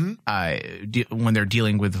when they're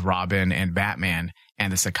dealing with Robin and Batman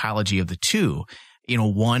and the psychology of the two. You know,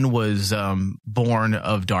 one was born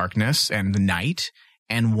of darkness and the night,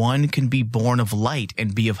 and one can be born of light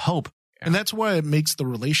and be of hope. And that's why it makes the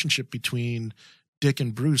relationship between Dick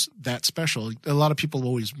and Bruce that special. A lot of people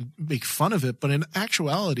always make fun of it, but in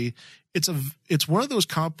actuality, it's one of those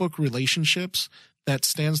comic book relationships that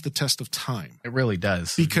stands the test of time. It really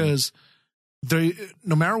does. Because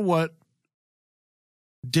no matter what,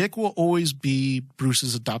 Dick will always be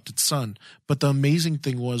Bruce's adopted son. But the amazing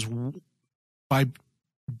thing was, by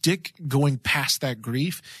Dick going past that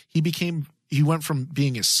grief, he went from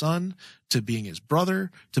being his son to being his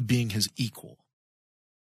brother to being his equal.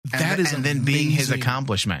 And then being his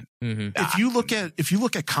accomplishment. If you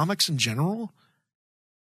look at comics in general,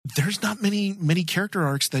 there's not many character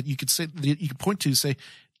arcs that you could point to say,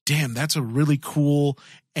 damn, that's a really cool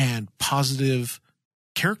and positive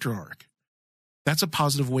character arc. That's a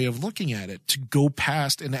positive way of looking at it, to go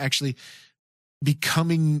past and actually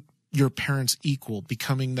becoming your parents' equal,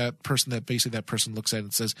 becoming that person that basically that person looks at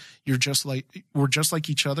and says, we're just like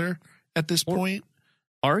each other at this point.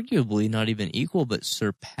 Arguably not even equal, but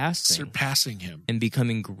surpassing him and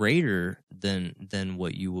becoming greater than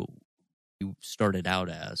what you started out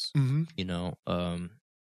as. You know,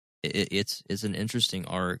 it's an interesting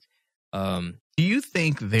arc. Do you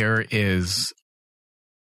think there is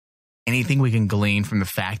anything we can glean from the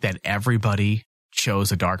fact that everybody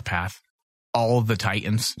chose a dark path? All of the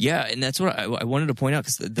Titans. Yeah, and that's what I wanted to point out,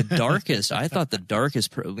 because the darkest, I thought the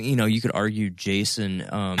darkest, you know, you could argue Jason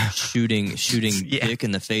shooting Dick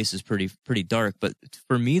in the face is pretty dark, but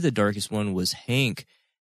for me the darkest one was Hank,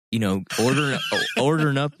 you know,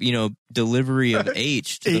 ordering up, you know, delivery of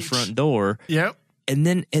H to the front door. Yep. And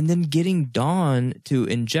then getting Dawn to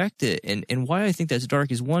inject it. And why I think that's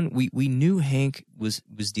dark is, one, we knew Hank was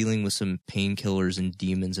dealing with some painkillers and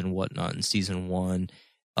demons and whatnot in season 1.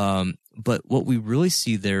 But what we really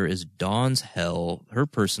see there is Dawn's hell, her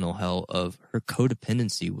personal hell of her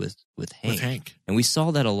codependency with Hank. And we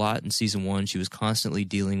saw that a lot in season 1. She was constantly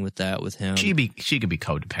dealing with that with him. She could be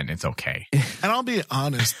codependent. It's okay. And I'll be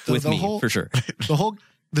honest, with me, for sure.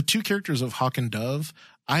 The two characters of Hawk and Dove,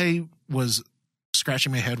 I was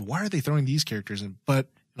scratching my head. Why are they throwing these characters in? But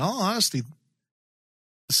in all honesty,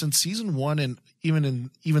 since season 1 and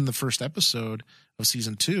even the first episode of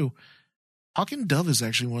season 2, Hawk and Dove is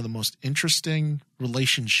actually one of the most interesting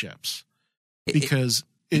relationships, because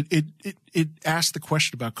it asks the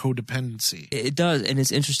question about codependency. It does, and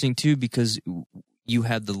it's interesting too, because you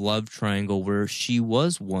had the love triangle where she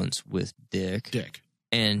was once with Dick,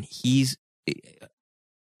 and he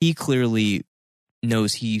clearly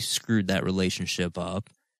knows he screwed that relationship up.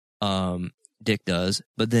 Dick does,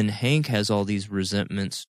 but then Hank has all these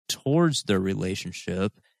resentments towards their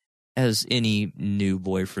relationship. as any new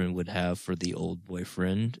boyfriend would have for the old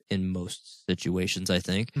boyfriend in most situations, I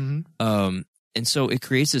think. Mm-hmm. And so it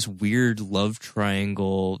creates this weird love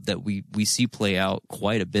triangle that we see play out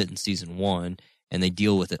quite a bit in season 1, and they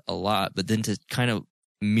deal with it a lot. But then to kind of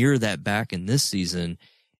mirror that back in this season,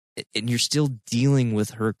 and you're still dealing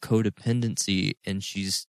with her codependency, and she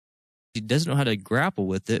doesn't know how to grapple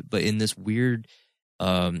with it, but in this weird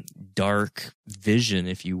dark vision,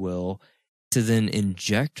 if you will, to then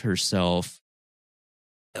inject herself.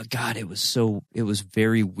 God, it was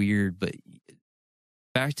very weird. But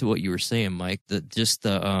back to what you were saying, Mike, just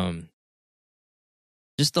the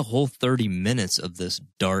whole 30 minutes of this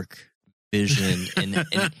dark vision. and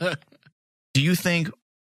do you think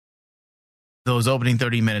those opening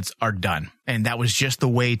 30 minutes are done, and that was just the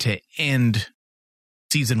way to end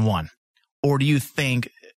season 1? Or do you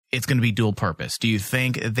think it's going to be dual purpose? Do you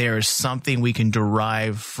think there's something we can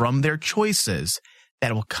derive from their choices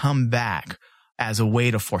that will come back as a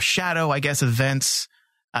way to foreshadow, I guess, events?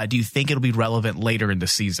 Do you think it'll be relevant later in the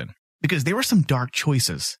season? Because there were some dark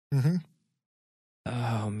choices. Mm-hmm.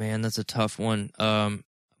 Oh, man, that's a tough one.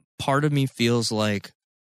 Part of me feels like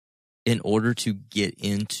in order to get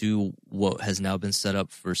into what has now been set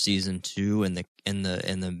up for season 2 and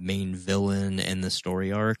the main villain and the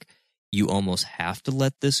story arc, you almost have to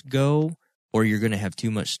let this go, or you're going to have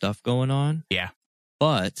too much stuff going on. Yeah.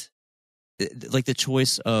 But like the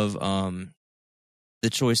choice of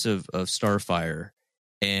Starfire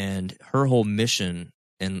and her whole mission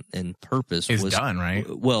and purpose was was done, right?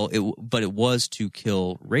 Well, but it was to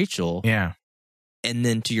kill Rachel. Yeah. And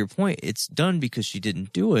then to your point, it's done because she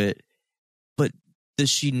didn't do it. But does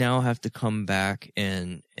she now have to come back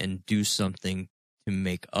and do something to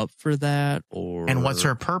make up for that? Or and what's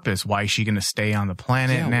her purpose? Why is she going to stay on the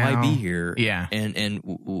planet now? Why be here? Yeah. And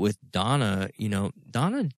with Donna,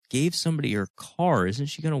 Donna gave somebody her car. Isn't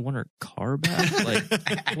she going to want her car back?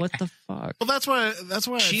 Like, what the fuck? Well, that's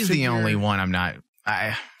why she's the only one I'm not.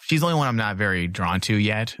 She's the only one I'm not very drawn to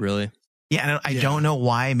yet. Really? Yeah, I don't know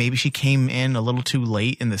why. Maybe she came in a little too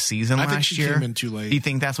late in the season last year. I think she came in too late. Do you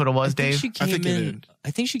think that's what it was, Dave?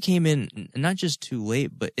 I think she came in not just too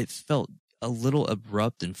late, but it felt a little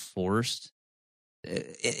abrupt and forced.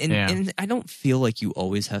 And I don't feel like you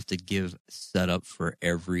always have to give setup for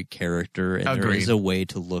every character. And there is a way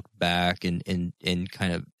to look back and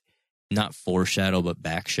kind of not foreshadow, but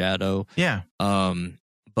backshadow. Yeah.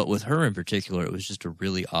 But with her in particular, it was just a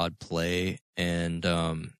really odd play.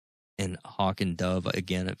 And Hawk and Dove,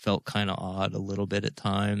 again, it felt kind of odd a little bit at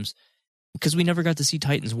times because we never got to see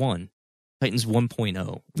Titans 1. Titans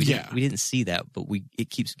 1.0. We didn't see that, but it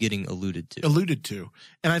keeps getting alluded to.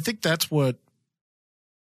 And I think that's what,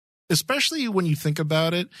 especially when you think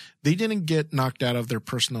about it, they didn't get knocked out of their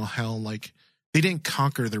personal hell. Like, they didn't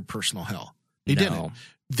conquer their personal hell. They didn't.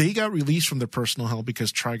 They got released from their personal hell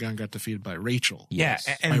because Trigon got defeated by Rachel. Yes.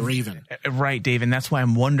 By Raven. Right, Dave. And that's why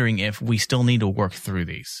I'm wondering if we still need to work through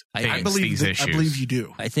these. I believe you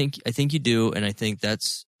do. I think you do, and I think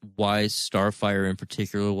that's why Starfire in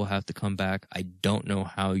particular will have to come back. I don't know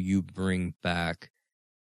how you bring back.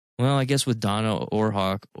 Well, I guess with Donna or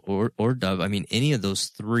Hawk or Dove, I mean, any of those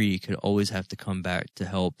three could always have to come back to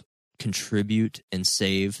help contribute and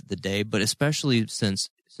save the day. But especially since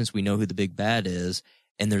we know who the big bad is,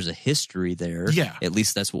 and there's a history there. Yeah. At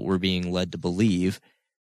least that's what we're being led to believe.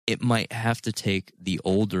 It might have to take the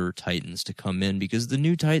older Titans to come in because the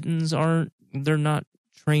new Titans they're not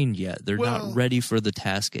trained yet. They're not ready for the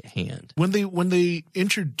task at hand. When they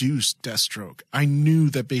introduced Deathstroke, I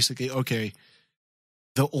knew that basically, okay,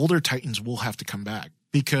 the older Titans will have to come back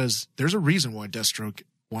because there's a reason why Deathstroke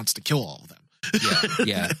wants to kill all of them.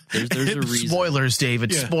 Yeah. There's a reason. Spoilers,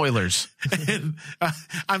 David. Yeah. Spoilers. And,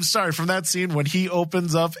 I'm sorry, from that scene when he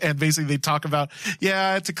opens up and basically they talk about, I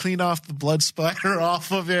had to clean off the blood splatter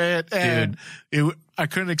off of it, and I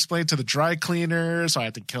couldn't explain to the dry cleaner, so I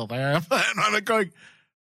had to kill them. And I'm going,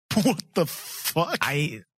 what the fuck?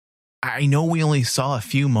 I know we only saw a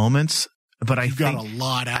few moments, but I think got a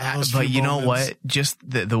lot out of those. But you know moments. what? Just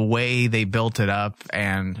the way they built it up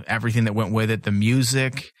and everything that went with it, the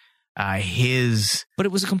music. But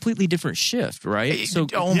it was a completely different shift, right?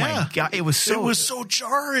 My God, it was so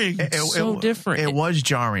jarring. So different. It was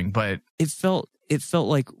jarring, but it felt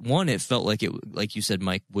like it, like you said,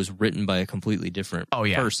 Mike, was written by a completely different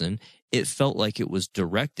person. It felt like it was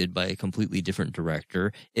directed by a completely different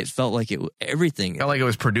director. It felt like everything felt like it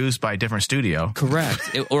was produced by a different studio.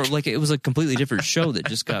 Correct. Or like it was a completely different show that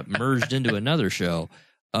just got merged into another show.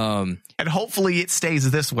 And hopefully it stays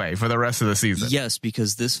this way for the rest of the season. Yes,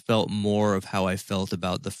 because this felt more of how I felt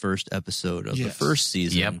about the first episode of the first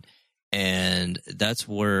season. Yep. And that's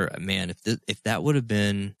where, man, if that would have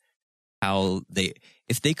been how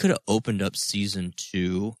if they could have opened up season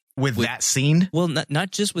 2 with that scene. Well,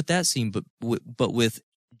 not just with that scene, but with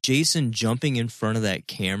Jason jumping in front of that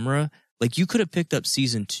camera. Like, you could have picked up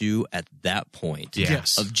season 2 at that point.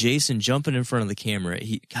 Yes. Of Jason jumping in front of the camera.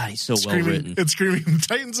 He's so well written. And screaming,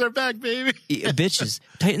 "Titans are back, baby!" Bitches,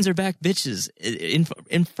 Titans are back, bitches!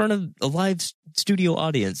 In front of a live studio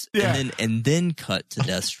audience, and then cut to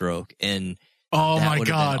Deathstroke. And oh my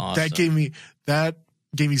god, awesome. that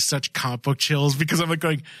gave me such comic book chills, because I'm like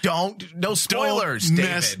going, no spoilers,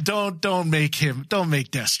 David. Don't make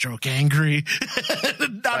Deathstroke angry.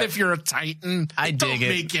 Not if you're a Titan. I dig don't it. Don't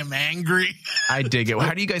make him angry. I dig it.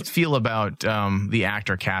 How do you guys feel about the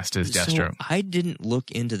actor cast as Deathstroke? So I didn't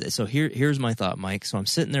look into this. So here's my thought, Mike. So I'm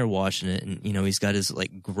sitting there watching it, and he's got his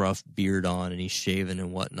like gruff beard on, and he's shaving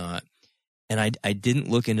and whatnot. And I didn't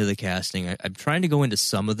look into the casting. I'm trying to go into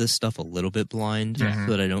some of this stuff a little bit blind, so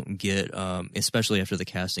that I don't get, especially after the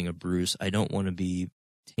casting of Bruce, I don't want to be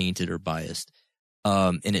tainted or biased.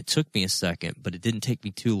 And it took me a second, but it didn't take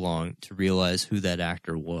me too long to realize who that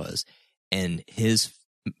actor was. And his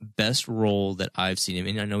best role that I've seen him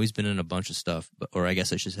in, I know he's been in a bunch of stuff, or I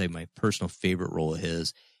guess I should say my personal favorite role of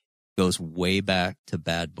his goes way back to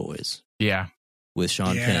Bad Boys. Yeah. With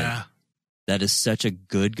Sean Penn. That is such a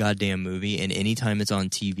good goddamn movie, and anytime it's on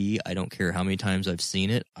TV, I don't care how many times I've seen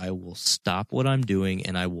it, I will stop what I'm doing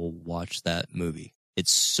and I will watch that movie.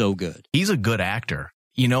 It's so good. He's a good actor.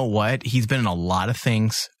 You know what? He's been in a lot of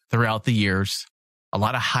things throughout the years, a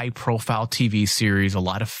lot of high-profile TV series, a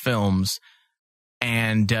lot of films,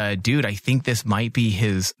 and dude, I think this might be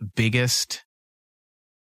his biggest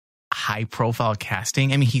high-profile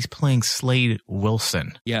casting. I mean, he's playing Slade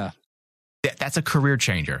Wilson. Yeah. That's a career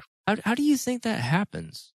changer. How do you think that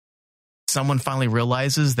happens? Someone finally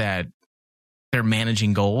realizes that they're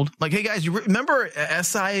managing gold. Like, hey guys, you remember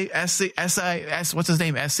S.I. What's his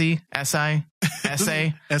name? S.I. I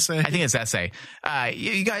think it's S.A.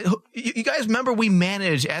 You guys remember we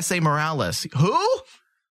managed S.A. Morales? Who?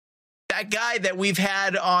 That guy that we've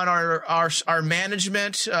had on our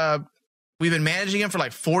management. We've been managing him for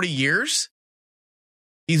like 40 years.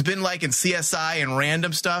 He's been like in CSI and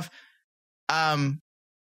random stuff.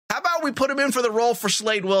 How about we put him in for the role for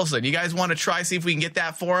Slade Wilson? You guys want to try, see if we can get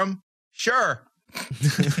that for him? Sure.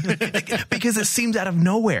 Because it seems out of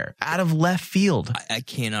nowhere, out of left field. I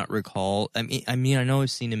cannot recall. I mean, I know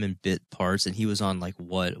I've seen him in bit parts, and he was on like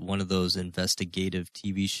one of those investigative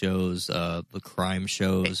TV shows, the crime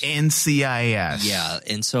shows. NCIS. Yeah,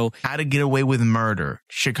 and so How to Get Away with Murder,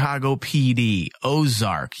 Chicago PD,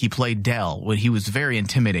 Ozark. He played Dell. He was very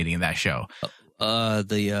intimidating in that show.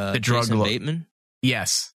 The drug Jason Bateman.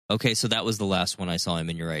 Yes. Okay, so that was the last one I saw him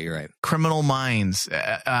in. You're right. Criminal Minds.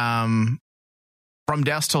 From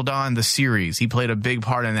Dusk Till Dawn, the series. He played a big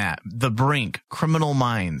part in that. The Brink, Criminal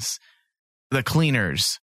Minds, The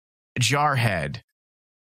Cleaners, Jarhead,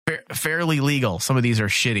 Fairly Legal. Some of these are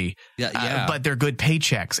shitty. Yeah. But they're good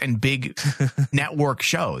paychecks and big network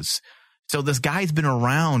shows. So this guy's been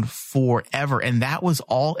around forever. And that was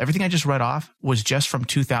everything I just read off was just from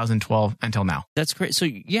 2012 until now. That's great. So,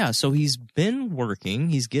 yeah, so he's been working.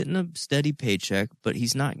 He's getting a steady paycheck, but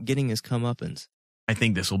he's not getting his comeuppance. I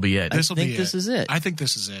think this will be it. I think this is it. I think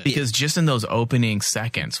this is it. Because just in those opening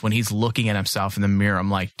seconds, when he's looking at himself in the mirror, I'm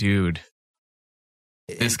like, dude,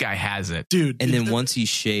 this guy has it. Dude. And then once he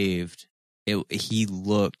shaved, he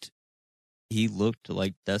looked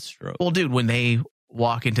like Deathstroke. Well, dude, when they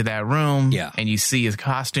walk into that room and you see his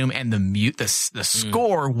costume and the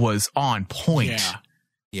score was on point.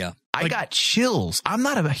 Yeah. I got chills. I'm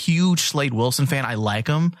not a huge Slade Wilson fan. I like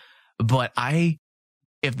him, but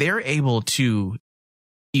if they're able to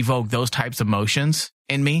evoke those types of emotions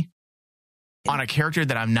in me on a character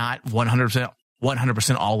that I'm not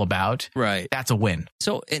 100% all about, right, that's a win.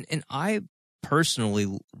 So, and I personally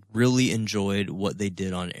really enjoyed what they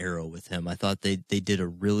did on Arrow with him. I thought they did a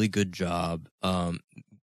really good job,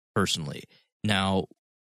 personally. Now,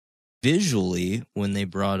 visually, when they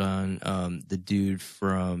brought on the dude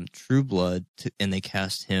from True Blood and they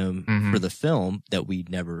cast him for the film that we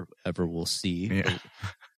never ever will see,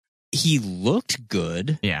 he looked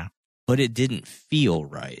good. Yeah. But it didn't feel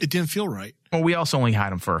right. It didn't feel right. Well, we also only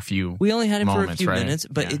had him for a few We only had him moments, for a few minutes,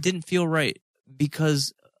 but it didn't feel right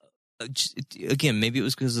because, again, maybe it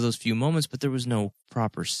was because of those few moments, but there was no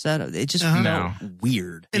proper setup. It just felt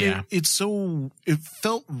weird. And it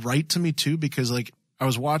felt right to me, too, because, like, I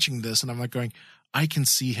was watching this and I'm like going, I can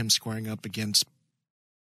see him squaring up against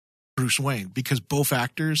Bruce Wayne because both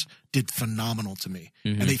actors did phenomenal to me.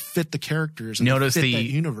 And they fit the characters and they fit that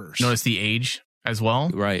universe. Notice the age as well.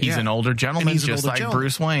 Right. He's an older gentleman, just like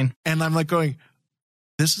Bruce Wayne. And I'm like going,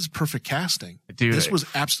 this is perfect casting. Dude, this was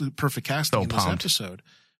absolute perfect casting in this episode.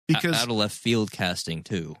 Because out of left field casting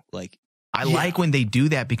too. Like I like when they do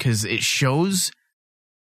that because it shows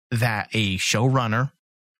that a showrunner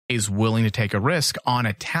is willing to take a risk on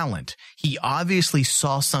a talent. He obviously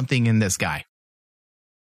saw something in this guy.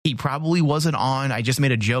 He probably wasn't on. I just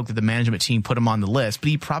made a joke that the management team put him on the list, but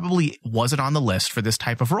he probably wasn't on the list for this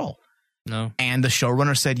type of role. No. And the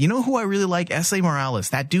showrunner said, you know who I really like? S.A. Morales.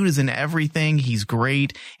 That dude is in everything. He's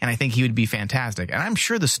great. And I think he would be fantastic. And I'm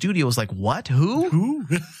sure the studio was like, what? Who?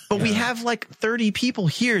 But we have like 30 people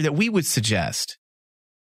here that we would suggest.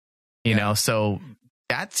 You know, so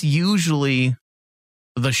that's usually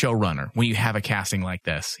the showrunner when you have a casting like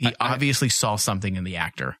this. He obviously saw something in the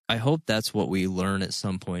actor. I hope that's what we learn at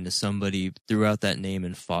some point, is somebody threw out that name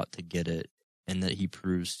and fought to get it, and that he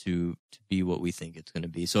proves to be what we think it's going to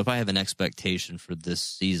be. So if I have an expectation for this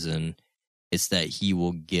season, it's that he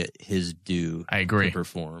will get his due. I agree. To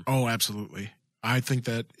perform. Oh, absolutely. I think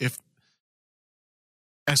that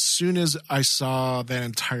as soon as I saw that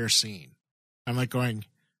entire scene, I'm like going,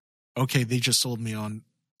 okay, they just sold me on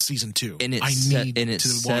season 2. And I need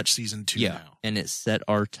to watch season 2 now. And it set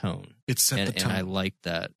our tone. It set the tone. And I like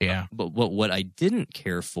that. Yeah. But what I didn't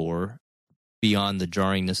care for, beyond the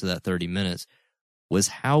jarringness of that 30 minutes, was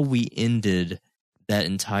how we ended that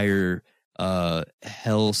entire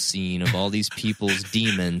hell scene of all these people's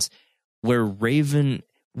demons, where Raven,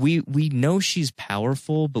 we know she's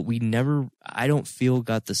powerful, but we never, I don't feel,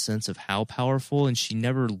 got the sense of how powerful, and she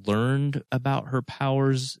never learned about her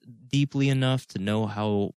powers deeply enough to know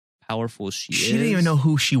how powerful she is. She didn't even know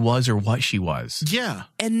who she was or what she was. Yeah.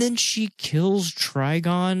 And then she kills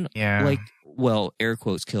Trigon. Yeah. Like, well, air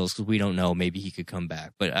quotes kills, because we don't know. Maybe he could come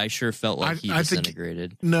back, but I sure felt like he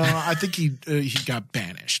disintegrated. I think he got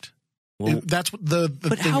banished. Well, that's what the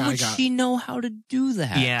but thing how I would got. she know how to do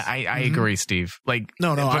that? Yeah, I agree, Steve. Like,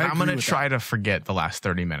 No, but I I'm agree going to with try to forget the last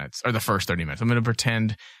 30 minutes or the first 30 minutes. I'm going to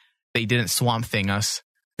pretend they didn't Swamp Thing us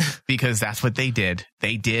because that's what they did.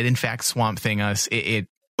 They did, in fact, Swamp Thing us.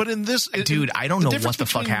 But in this, dude, I don't know what the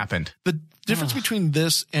fuck happened. The difference between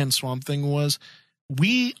this and Swamp Thing was,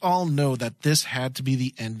 we all know that this had to be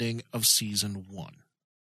the ending of season 1.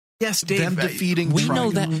 Yes, Dave. Them defeating We Trigon.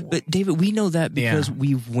 know that, but David, we know that because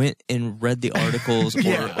we went and read the articles,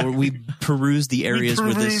 or we perused the areas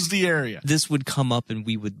where this would come up, and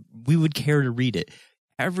we would care to read it.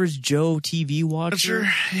 Average Joe TV watcher. Sure,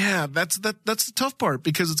 yeah, that's the tough part,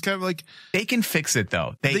 because it's kind of like they can fix it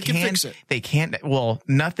though. They can fix it. They can't. Well,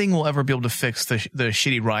 nothing will ever be able to fix the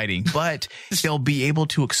shitty writing, but they'll be able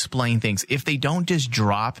to explain things if they don't just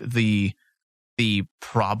drop the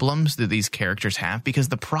problems that these characters have, because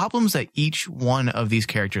the problems that each one of these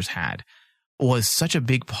characters had was such a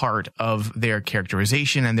big part of their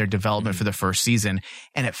characterization and their development for the first season,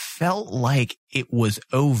 and it felt like it was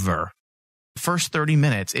over. First 30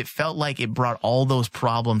 minutes, it felt like it brought all those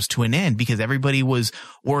problems to an end because everybody was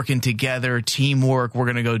working together, teamwork, we're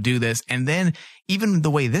going to go do this. And then even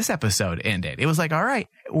the way this episode ended, it was like, all right,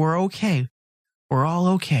 we're okay. We're all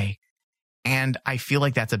okay. And I feel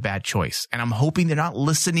like that's a bad choice. And I'm hoping they're not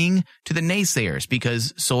listening to the naysayers,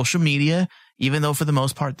 because social media, even though for the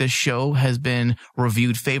most part this show has been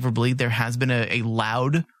reviewed favorably, there has been a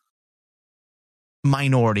loud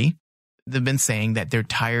minority. They've been saying that they're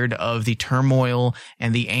tired of the turmoil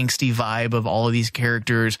and the angsty vibe of all of these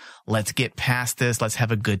characters. Let's get past this. Let's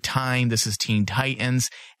have a good time. This is Teen Titans.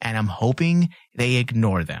 And I'm hoping they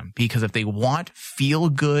ignore them, because if they want feel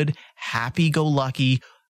good, happy-go-lucky,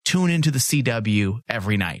 tune into the CW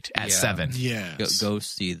every night at 7. Yes. Go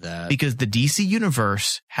see that. Because the DC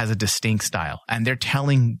universe has a distinct style, and they're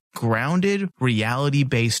telling grounded,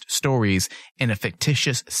 reality-based stories in a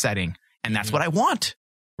fictitious setting. And that's what I want.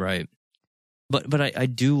 Right. But I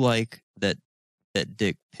do like that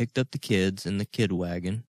Dick picked up the kids in the kid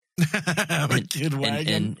wagon.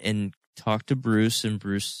 And talked to Bruce, and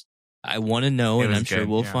Bruce, I want to know, and I'm sure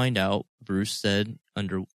we'll find out. Bruce said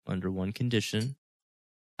under one condition.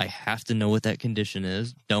 I have to know what that condition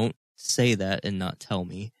is. Don't say that and not tell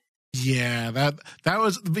me. Yeah, that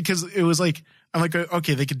was because it was like, I'm like,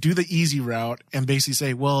 okay, they could do the easy route and basically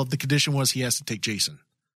say, well, the condition was he has to take Jason.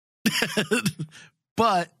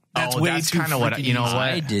 But that's that's too kind of what freaking easy.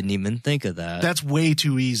 I didn't even think of that. That's way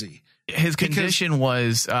too easy. His condition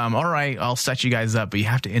was, all right, I'll set you guys up, but you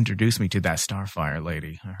have to introduce me to that Starfire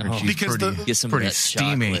lady. I heard she's pretty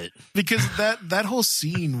steamy. Chocolate. Because that whole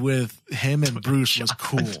scene with him and Bruce was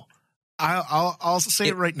cool. I'll say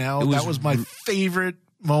it right now. That was my favorite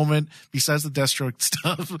moment, besides the Deathstroke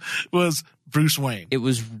stuff, was Bruce Wayne. It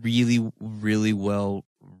was really, really well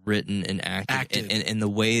written and acted. And the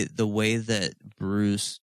way that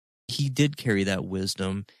Bruce, he did carry that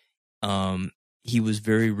wisdom. He was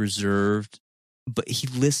very reserved, but he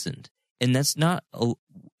listened. And that's not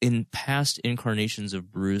in past incarnations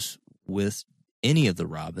of Bruce with any of the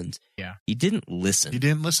Robins. Yeah. He didn't listen. He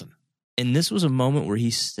didn't listen. And this was a moment where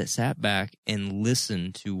he sat back and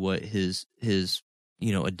listened to what his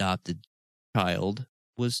adopted child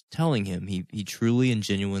was telling him. He truly and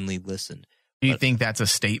genuinely listened. Do you think that's a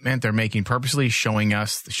statement they're making purposely, showing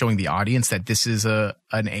the audience that this is an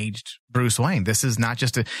aged Bruce Wayne? This is not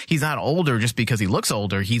just he's not older just because he looks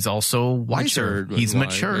older. He's also wiser. He's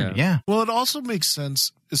matured. Yeah. Well, it also makes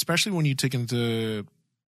sense, especially when you take into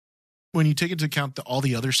account all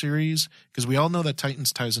the other series, because we all know that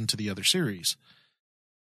Titans ties into the other series.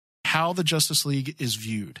 How the Justice League is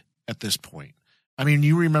viewed at this point. I mean,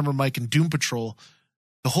 you remember Mike in Doom Patrol.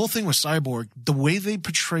 The whole thing with Cyborg, the way they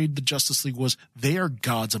portrayed the Justice League was they are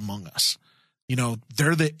gods among us. You know,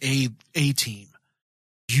 they're the A team.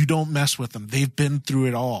 You don't mess with them. They've been through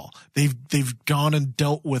it all. They've gone and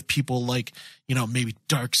dealt with people like, maybe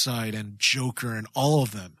Darkseid and Joker and all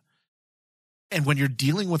of them. And when you're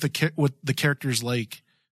dealing with the characters like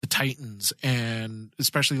the Titans, and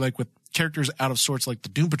especially like with characters out of sorts like the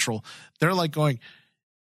Doom Patrol, they're like going,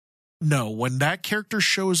 no, when that character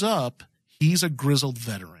shows up, he's a grizzled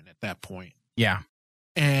veteran at that point. Yeah.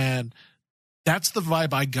 And that's the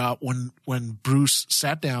vibe I got when Bruce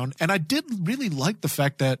sat down. And I did really like the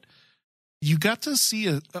fact that you got to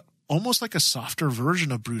see almost like a softer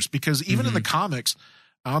version of Bruce, because even in the comics,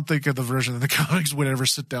 I don't think of the version of the comics would ever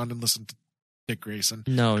sit down and listen to Dick Grayson.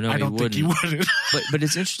 No, I don't think he wouldn't. but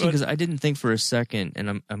it's interesting because I didn't think for a second,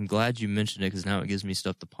 and I'm glad you mentioned it because now it gives me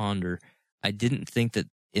stuff to ponder. I didn't think that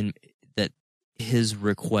his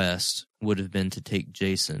request would have been to take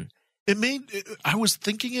Jason. I was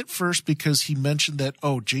thinking it first because he mentioned that,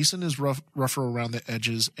 Jason is rougher around the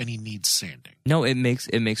edges and he needs sanding. No, it makes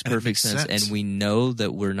perfect sense. And we know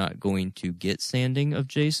that we're not going to get sanding of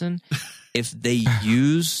Jason. If they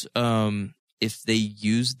use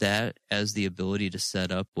that as the ability to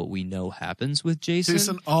set up what we know happens with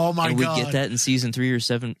Jason, oh my God. God. We get that in season 3 or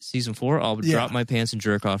season 4, I'll drop my pants and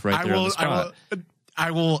jerk off right there on the spot.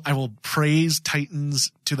 I will praise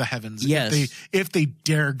Titans to the heavens. Yes. If they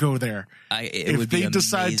dare go there. If they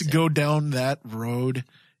decide to go down that road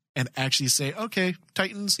and actually say, okay,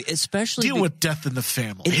 Titans, especially deal with death in the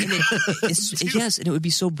family. Yes, and it would be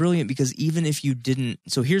so brilliant because even if you didn't,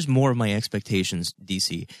 so here's more of my expectations,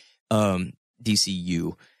 DC,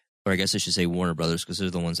 DCU, or I guess I should say Warner Brothers because they're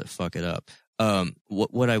the ones that fuck it up.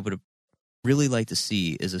 What I would really like to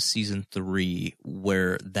see is a season 3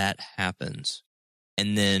 where that happens.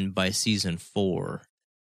 And then by season 4,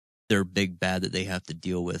 their big bad that they have to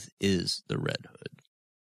deal with is the Red Hood.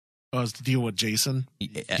 Oh, it's to deal with Jason?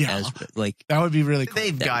 Yeah. That would be really cool.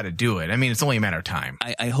 They've got to do it. I mean, it's only a matter of time.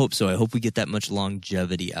 I hope so. I hope we get that much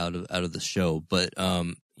longevity out of the show. But,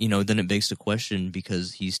 then it begs the question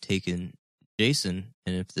because he's taken Jason,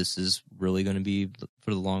 and if this is really going to be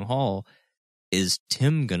for the long haul, is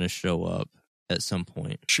Tim going to show up at some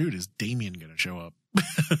point? Shoot, is Damian going to show up?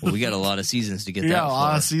 Well, we got a lot of seasons to get that Yeah, a far.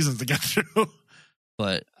 lot of seasons to get through.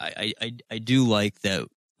 But I do like that,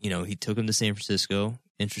 he took him to San Francisco.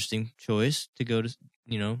 Interesting choice to go to,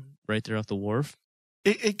 right there off the wharf.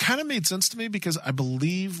 It kind of made sense to me because I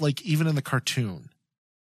believe, like, even in the cartoon,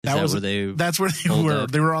 that's where they were.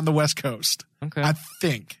 Up? They were on the West Coast. Okay. I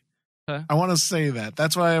think. Okay. I want to say that.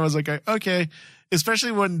 That's why I was like, okay.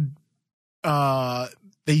 Especially when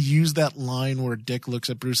they use that line where Dick looks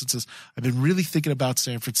at Bruce and says, I've been really thinking about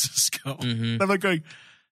San Francisco. Mm-hmm. And I'm like going,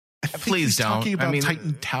 please don't. Talking about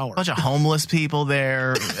Titan Tower. A bunch of homeless people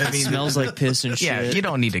there. I mean, smells like piss and shit. Yeah, you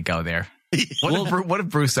don't need to go there. What if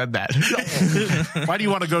Bruce said that? Why do you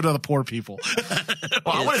want to go to the poor people?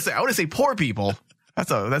 Well, I want to say poor people.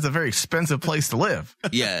 That's a very expensive place to live.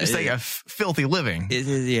 Yeah, just like a filthy living.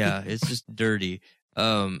 It's just dirty.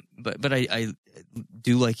 But I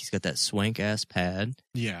do like he's got that swank ass pad.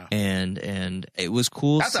 Yeah, and it was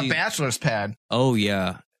cool. That's a bachelor's pad. Oh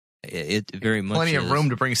yeah, it very much. Plenty of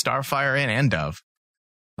room to bring Starfire in and Dove.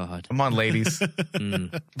 God, come on, ladies.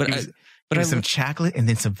 But some chocolate and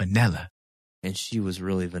then some vanilla. And she was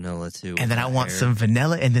really vanilla too. And then I want some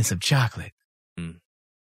vanilla and then some chocolate.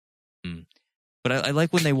 But I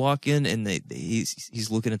like when they walk in and he's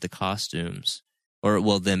looking at the costumes,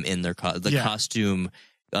 or them in their costume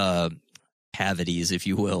cavities, if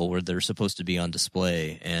you will, where they're supposed to be on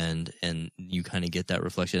display, and you kind of get that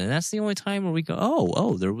reflection. And that's the only time where we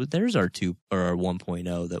go, there's our 2 or our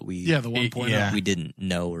 1.0 that we the 1.0 we didn't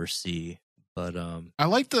know or see. But I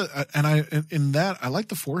like I like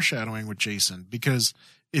the foreshadowing with Jason, because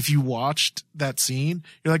if you watched that scene,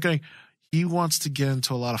 you're like going, he wants to get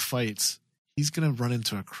into a lot of fights, he's going to run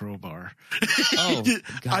into a crowbar. Oh,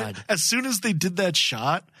 God. As soon as they did that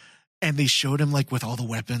shot and they showed him like with all the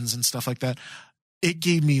weapons and stuff like that, it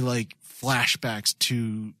gave me like flashbacks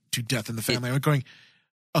to Death in the Family. I'm going,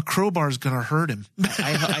 a crowbar is going to hurt him.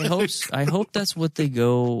 I hope that's what they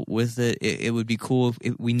go with it. It would be cool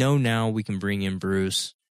if we know now we can bring in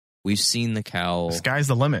Bruce. We've seen the cowl. Sky's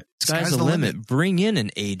the limit. Sky's the limit. Bring in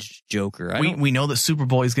an aged Joker. We know that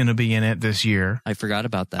Superboy is going to be in it this year. I forgot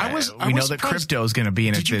about that. We know that Crypto is going to be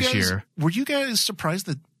in it this year. Were you guys surprised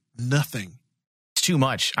that nothing? It's too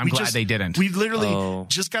much. I'm glad they didn't. We literally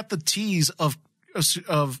just got the tease of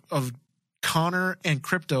Connor and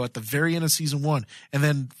Crypto at the very end of season 1, and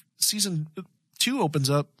then season 2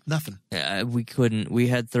 opens up, nothing. Yeah, we couldn't. We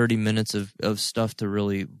had 30 minutes of stuff to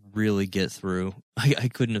really get through. I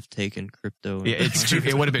couldn't have taken Crypto. Yeah,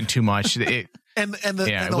 it would have been too much. It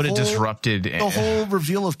would have disrupted the whole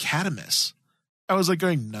reveal of Catamus. I was like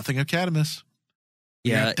going, nothing of Catamus.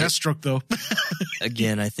 Yeah, Deathstroke though.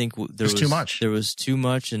 Again, I think there was too much. There was too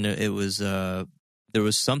much, and it was there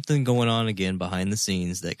was something going on again behind the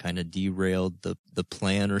scenes that kind of derailed the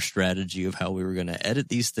plan or strategy of how we were going to edit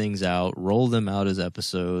these things out, roll them out as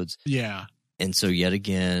episodes. Yeah. And so yet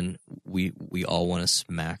again, we all want to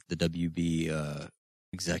smack the WB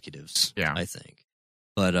executives. Yeah, I think.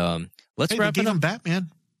 But let's wrap it up.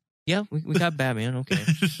 Batman. Yeah, we got Batman. Okay,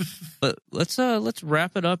 but let's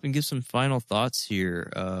wrap it up and give some final thoughts here.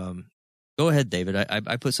 Go ahead, David.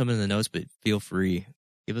 I put some in the notes, but feel free.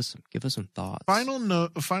 Give us some thoughts.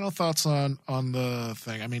 Final thoughts on the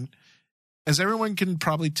thing. I mean, as everyone can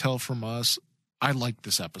probably tell from us, I liked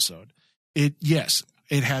this episode. It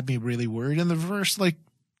had me really worried in the first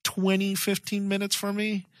 15 minutes for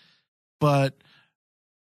me, but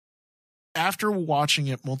after watching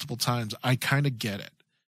it multiple times, I kind of get it.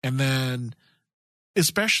 And then,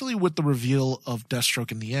 especially with the reveal of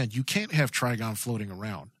Deathstroke in the end, you can't have Trigon floating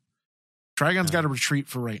around. Trigon's got to retreat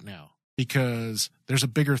for right now because there's a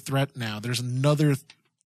bigger threat now. There's another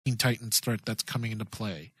Teen Titans threat that's coming into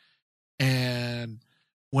play. And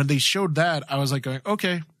when they showed that, I was like going,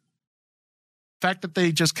 okay. Fact that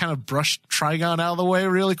they just kind of brushed Trigon out of the way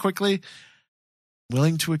really quickly,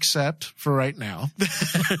 willing to accept for right now.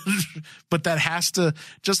 But that has to,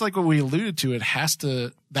 just like what we alluded to,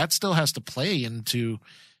 that still has to play into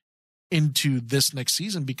this next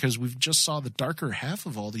season because we've just saw the darker half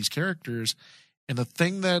of all these characters. And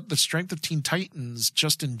the strength of Teen Titans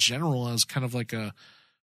just in general as kind of like a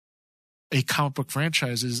comic book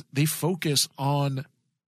franchise is they focus on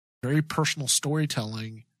very personal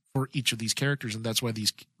storytelling for each of these characters, and that's why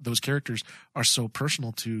those characters are so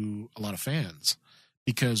personal to a lot of fans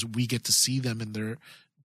because we get to see them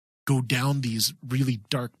go down these really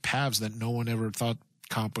dark paths that no one ever thought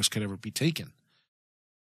comic books could ever be taken.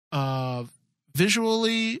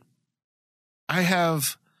 Visually, I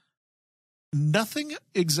have nothing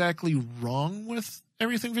exactly wrong with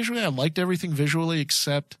everything visually. I liked everything visually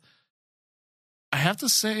except I have to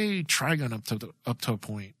say Trigon up to a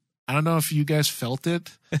point. I don't know if you guys felt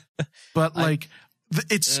it, but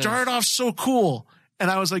it started off so cool, and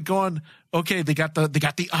I was like going, "Okay, they got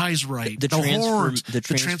the eyes right. The horns, the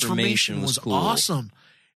transformation was cool. Awesome."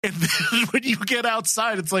 And then when you get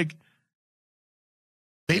outside, it's like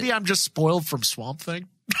maybe I'm just spoiled from Swamp Thing.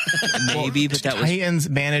 Maybe, but that Titans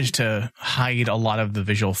managed to hide a lot of the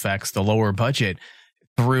visual effects, the lower budget,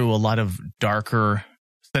 through a lot of darker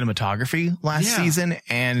cinematography last season,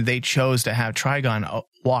 and they chose to have Trigon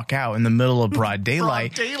walk out in the middle of broad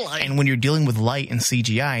daylight. And when you're dealing with light and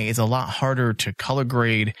CGI, it's a lot harder to color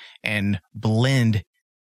grade and blend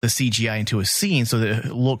the CGI into a scene so that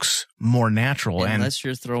it looks more natural. Unless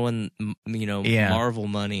you're throwing, Marvel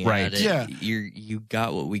money at it, yeah. You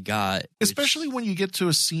got what we got. Especially when you get to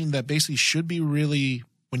a scene that basically should be really,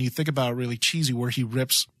 when you think about it, really cheesy, where he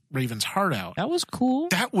rips Raven's heart out. That was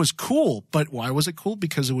cool. But why was it cool?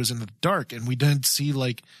 Because it was in the dark, and we didn't see,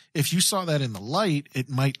 if you saw that in the light, it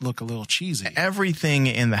might look a little cheesy. Everything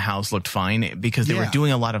in the house looked fine because they were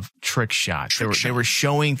doing a lot of trick shots. They were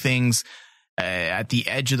showing things at the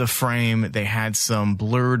edge of the frame. They had some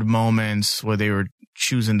blurred moments where they were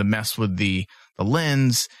choosing to mess with the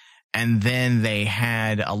lens. And then they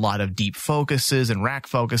had a lot of deep focuses and rack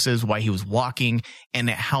focuses while he was walking, and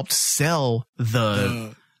it helped sell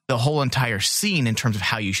the whole entire scene in terms of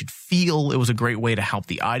how you should feel. It was a great way to help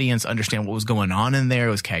the audience understand what was going on in there.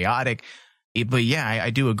 It was chaotic. But yeah, I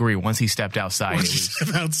do agree. Once he stepped outside,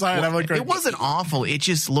 I'm like, it wasn't awful. It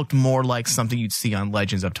just looked more like something you'd see on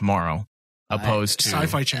Legends of Tomorrow. opposed to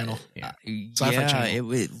Sci-Fi Channel. Sci-Fi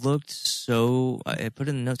Channel. It looked so. I put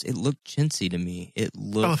in the notes. It looked chintzy to me. It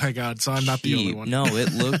looked. Oh, thank God! So I'm not the only one. No,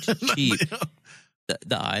 it looked cheap.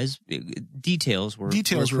 The eyes, details were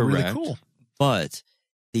correct, really cool, but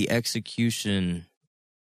the execution,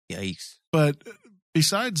 yikes! But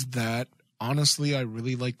besides that, honestly, I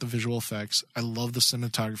really like the visual effects. I love the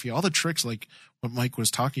cinematography, all the tricks, like what Mike was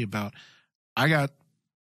talking about.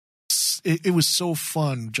 It was so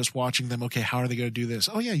fun just watching them. Okay, how are they going to do this?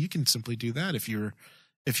 Oh yeah, you can simply do that if you're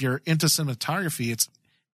into cinematography.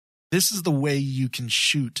 This is the way you can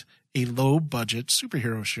shoot a low budget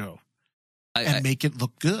superhero show and make it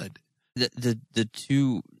look good. The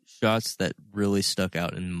two shots that really stuck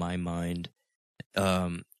out in my mind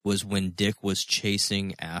was when Dick was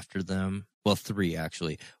chasing after them. Well, three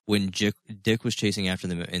actually. When Dick was chasing after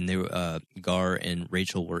them, and they were Gar and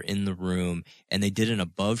Rachel were in the room, and they did an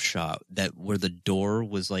above shot where the door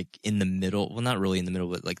was like in the middle. Well, not really in the middle,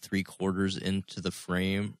 but like 3/4 into the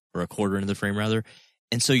frame, or a quarter into the frame rather.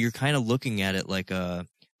 And so you're kind of looking at it like a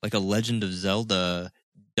Legend of Zelda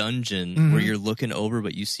dungeon where you're looking over,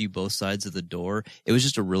 but you see both sides of the door. It was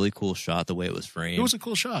just a really cool shot, the way it was framed. It was a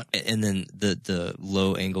cool shot. And then the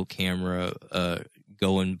low angle camera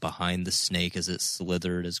going behind the snake as it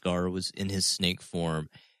slithered as Gar was in his snake form.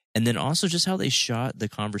 And then also just how they shot the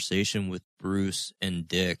conversation with Bruce and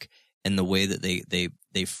Dick, and the way that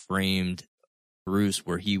they framed Bruce,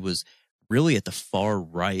 where he was really at the far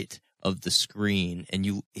right of the screen, and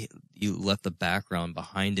you left the background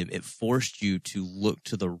behind him. It forced you to look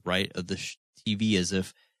to the right of the TV as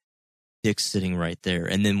if Dick's sitting right there.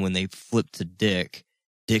 And then when they flipped to Dick's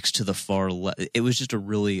to the far left. It was just a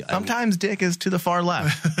really... Sometimes Dick is to the far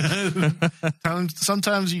left.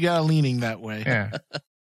 Sometimes you got leaning that way. Yeah.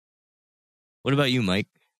 What about you, Mike?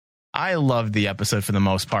 I loved the episode for the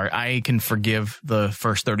most part. I can forgive the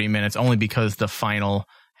first 30 minutes only because the final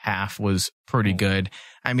half was pretty good.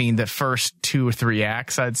 I mean, the first 2 or 3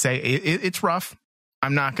 acts, I'd say it's rough.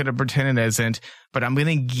 I'm not going to pretend it isn't, but I'm going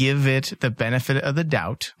to give it the benefit of the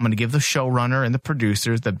doubt. I'm going to give the showrunner and the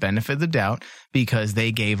producers the benefit of the doubt, because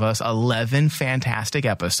they gave us 11 fantastic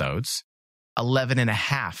episodes, 11 and a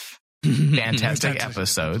half fantastic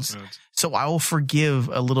episodes. So I will forgive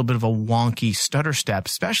a little bit of a wonky stutter step,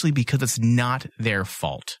 especially because it's not their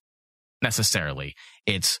fault necessarily.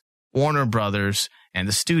 It's Warner Brothers and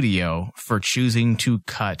the studio for choosing to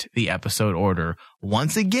cut the episode order.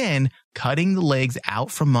 Once again, cutting the legs out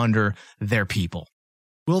from under their people.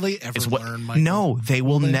 Will they ever learn, Michael? No, they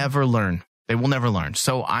will never learn. They will never learn.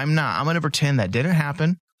 So I'm going to pretend that didn't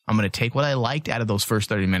happen. I'm going to take what I liked out of those first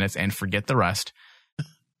 30 minutes and forget the rest.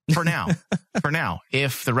 For now.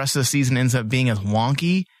 If the rest of the season ends up being as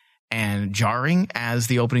wonky and jarring as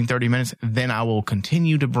the opening 30 minutes, then I will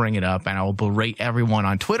continue to bring it up, and I will berate everyone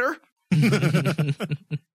on Twitter and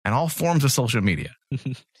all forms of social media.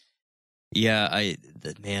 Yeah,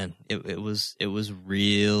 it was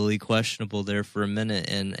really questionable there for a minute,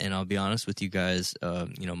 and I'll be honest with you guys.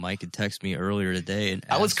 Mike had texted me earlier today, and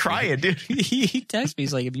I was crying, dude. He texted me.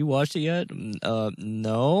 He's like, "Have you watched it yet?"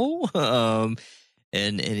 No.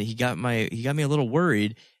 And he got me a little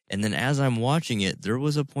worried. And then as I'm watching it, there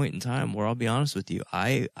was a point in time where, I'll be honest with you,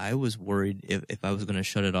 I was worried if I was going to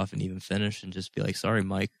shut it off and even finish and just be like, sorry,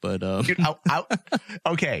 Mike, but... Dude,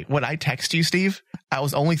 okay, when I text you, Steve, I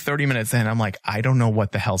was only 30 minutes in. I'm like, I don't know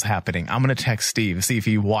what the hell's happening. I'm going to text Steve, see if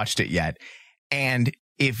he watched it yet. And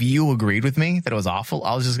if you agreed with me that it was awful,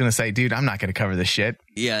 I was just going to say, dude, I'm not going to cover this shit.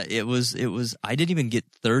 Yeah, it was. I didn't even get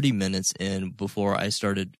 30 minutes in before I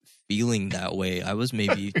started feeling that way. I was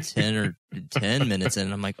maybe 10 minutes in,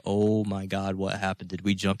 and I'm like, oh my God, what happened? Did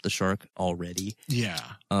we jump the shark already? Yeah.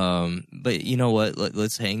 But you know what?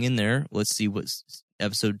 Let's hang in there. Let's see what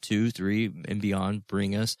episode 2, 3, and beyond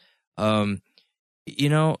bring us. You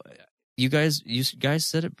guys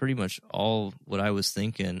said it pretty much all what I was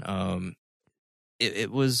thinking.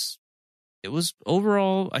 It was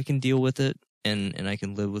overall, I can deal with it, and I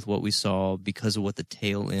can live with what we saw because of what the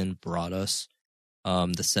tail end brought us.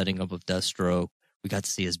 The setting up of Deathstroke, we got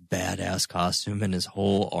to see his badass costume and his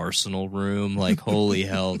whole arsenal room. Like, holy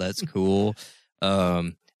hell, that's cool.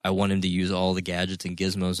 I want him to use all the gadgets and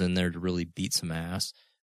gizmos in there to really beat some ass.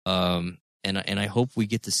 And I hope we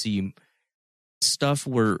get to see stuff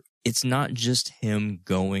where it's not just him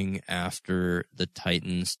going after the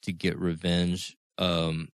Titans to get revenge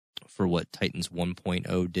for what Titans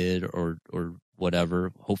 1.0 did or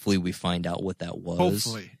whatever. Hopefully we find out what that was.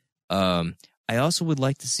 Hopefully. I also would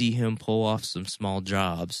like to see him pull off some small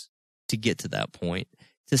jobs to get to that point,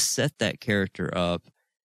 to set that character up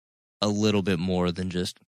a little bit more than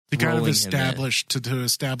just to kind of throwing establish to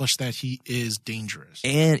establish that he is dangerous.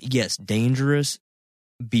 And yes, dangerous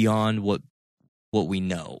beyond what we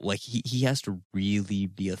know. Like he has to really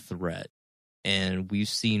be a threat. And we've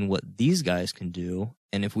seen what these guys can do.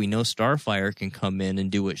 And if we know Starfire can come in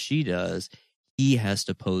and do what she does, he has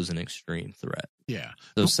to pose an extreme threat. Yeah.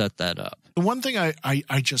 So set that up. The one thing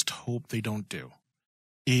I just hope they don't do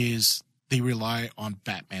is they rely on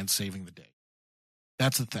Batman saving the day.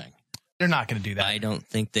 That's the thing. They're not going to do that. I don't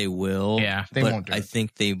think they will. Yeah, they won't do it. I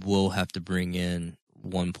think they will have to bring in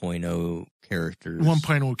 1.0 characters.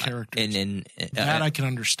 1.0 characters. And that I can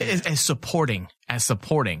understand. As supporting.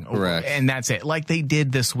 Correct. And that's it. Like they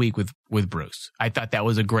did this week with Bruce. I thought that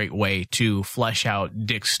was a great way to flesh out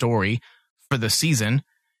Dick's story for the season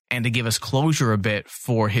and to give us closure a bit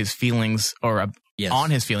for his feelings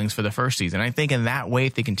on his feelings for the first season. I think in that way,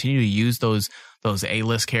 if they continue to use those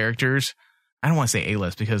A-list characters, I don't want to say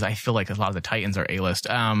A-list because I feel like a lot of the Titans are A-list.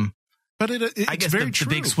 But it's I guess very the true.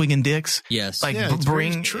 big swinging dicks. Yes. Like Yeah, it's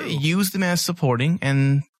very true. use them as supporting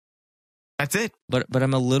and that's it. But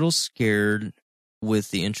I'm a little scared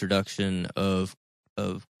with the introduction of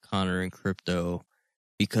Connor and Crypto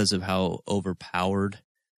because of how overpowered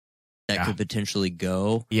that could potentially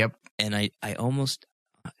go. Yep. And I almost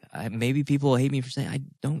maybe people will hate me for saying I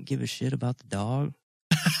don't give a shit about the dog.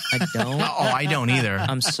 I don't. I don't either.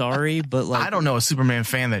 I'm sorry, but like I don't know a Superman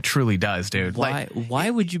fan that truly does, dude. Why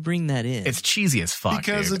would you bring that in? It's cheesy as fuck.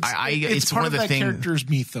 Because dude. it's part one of the that things, character's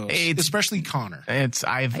mythos, especially Connor. I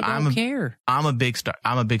don't care. I'm a big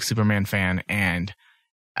Superman fan, and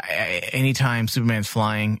anytime Superman's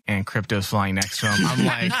flying and Crypto's flying next to him, I'm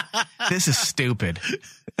like, this is stupid.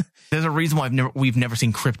 There's a reason why we've never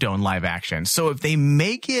seen Crypto in live action. So if they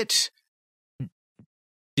make it.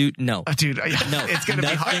 Dude, no. No. It's going to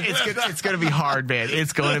be hard. It's going to be hard, man.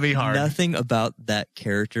 It's going to be hard. Nothing about that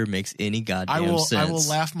character makes any goddamn sense. I will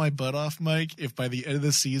laugh my butt off, Mike, if by the end of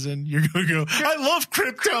the season you're going to go, I love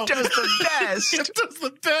Crypto. Crypto's the best. Crypto's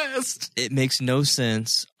the best. It makes no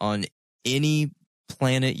sense on any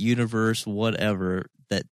planet, universe, whatever,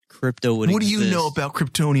 that Crypto would What exist. do you know about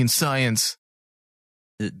Kryptonian science?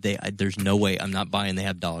 There's no way. I'm not buying they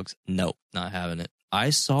have dogs. Nope, not having it.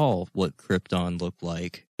 I saw what Krypton looked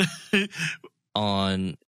like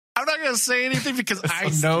on. I'm not going to say anything because I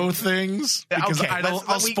know things. Because okay,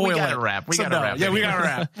 I'll spoil we gotta it. Wrap. We So gotta no, wrap. Yeah, we got to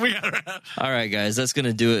wrap. We got to wrap. All right, guys, that's going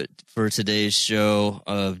to do it for today's show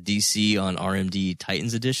of DC on RMD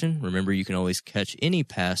Titans Edition. Remember, you can always catch any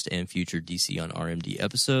past and future DC on RMD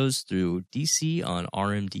episodes through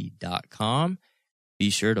DConRMD.com. Be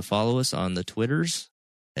sure to follow us on the Twitters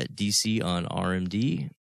at DC on RMD.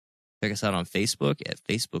 Check us out on Facebook at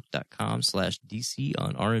facebook.com/DC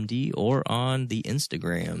on RMD or on the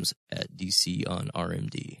Instagrams at DC on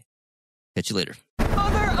RMD. Catch you later.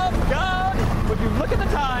 Mother of God! Would you look at the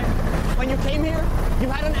time? When you came here, you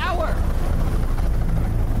had an hour.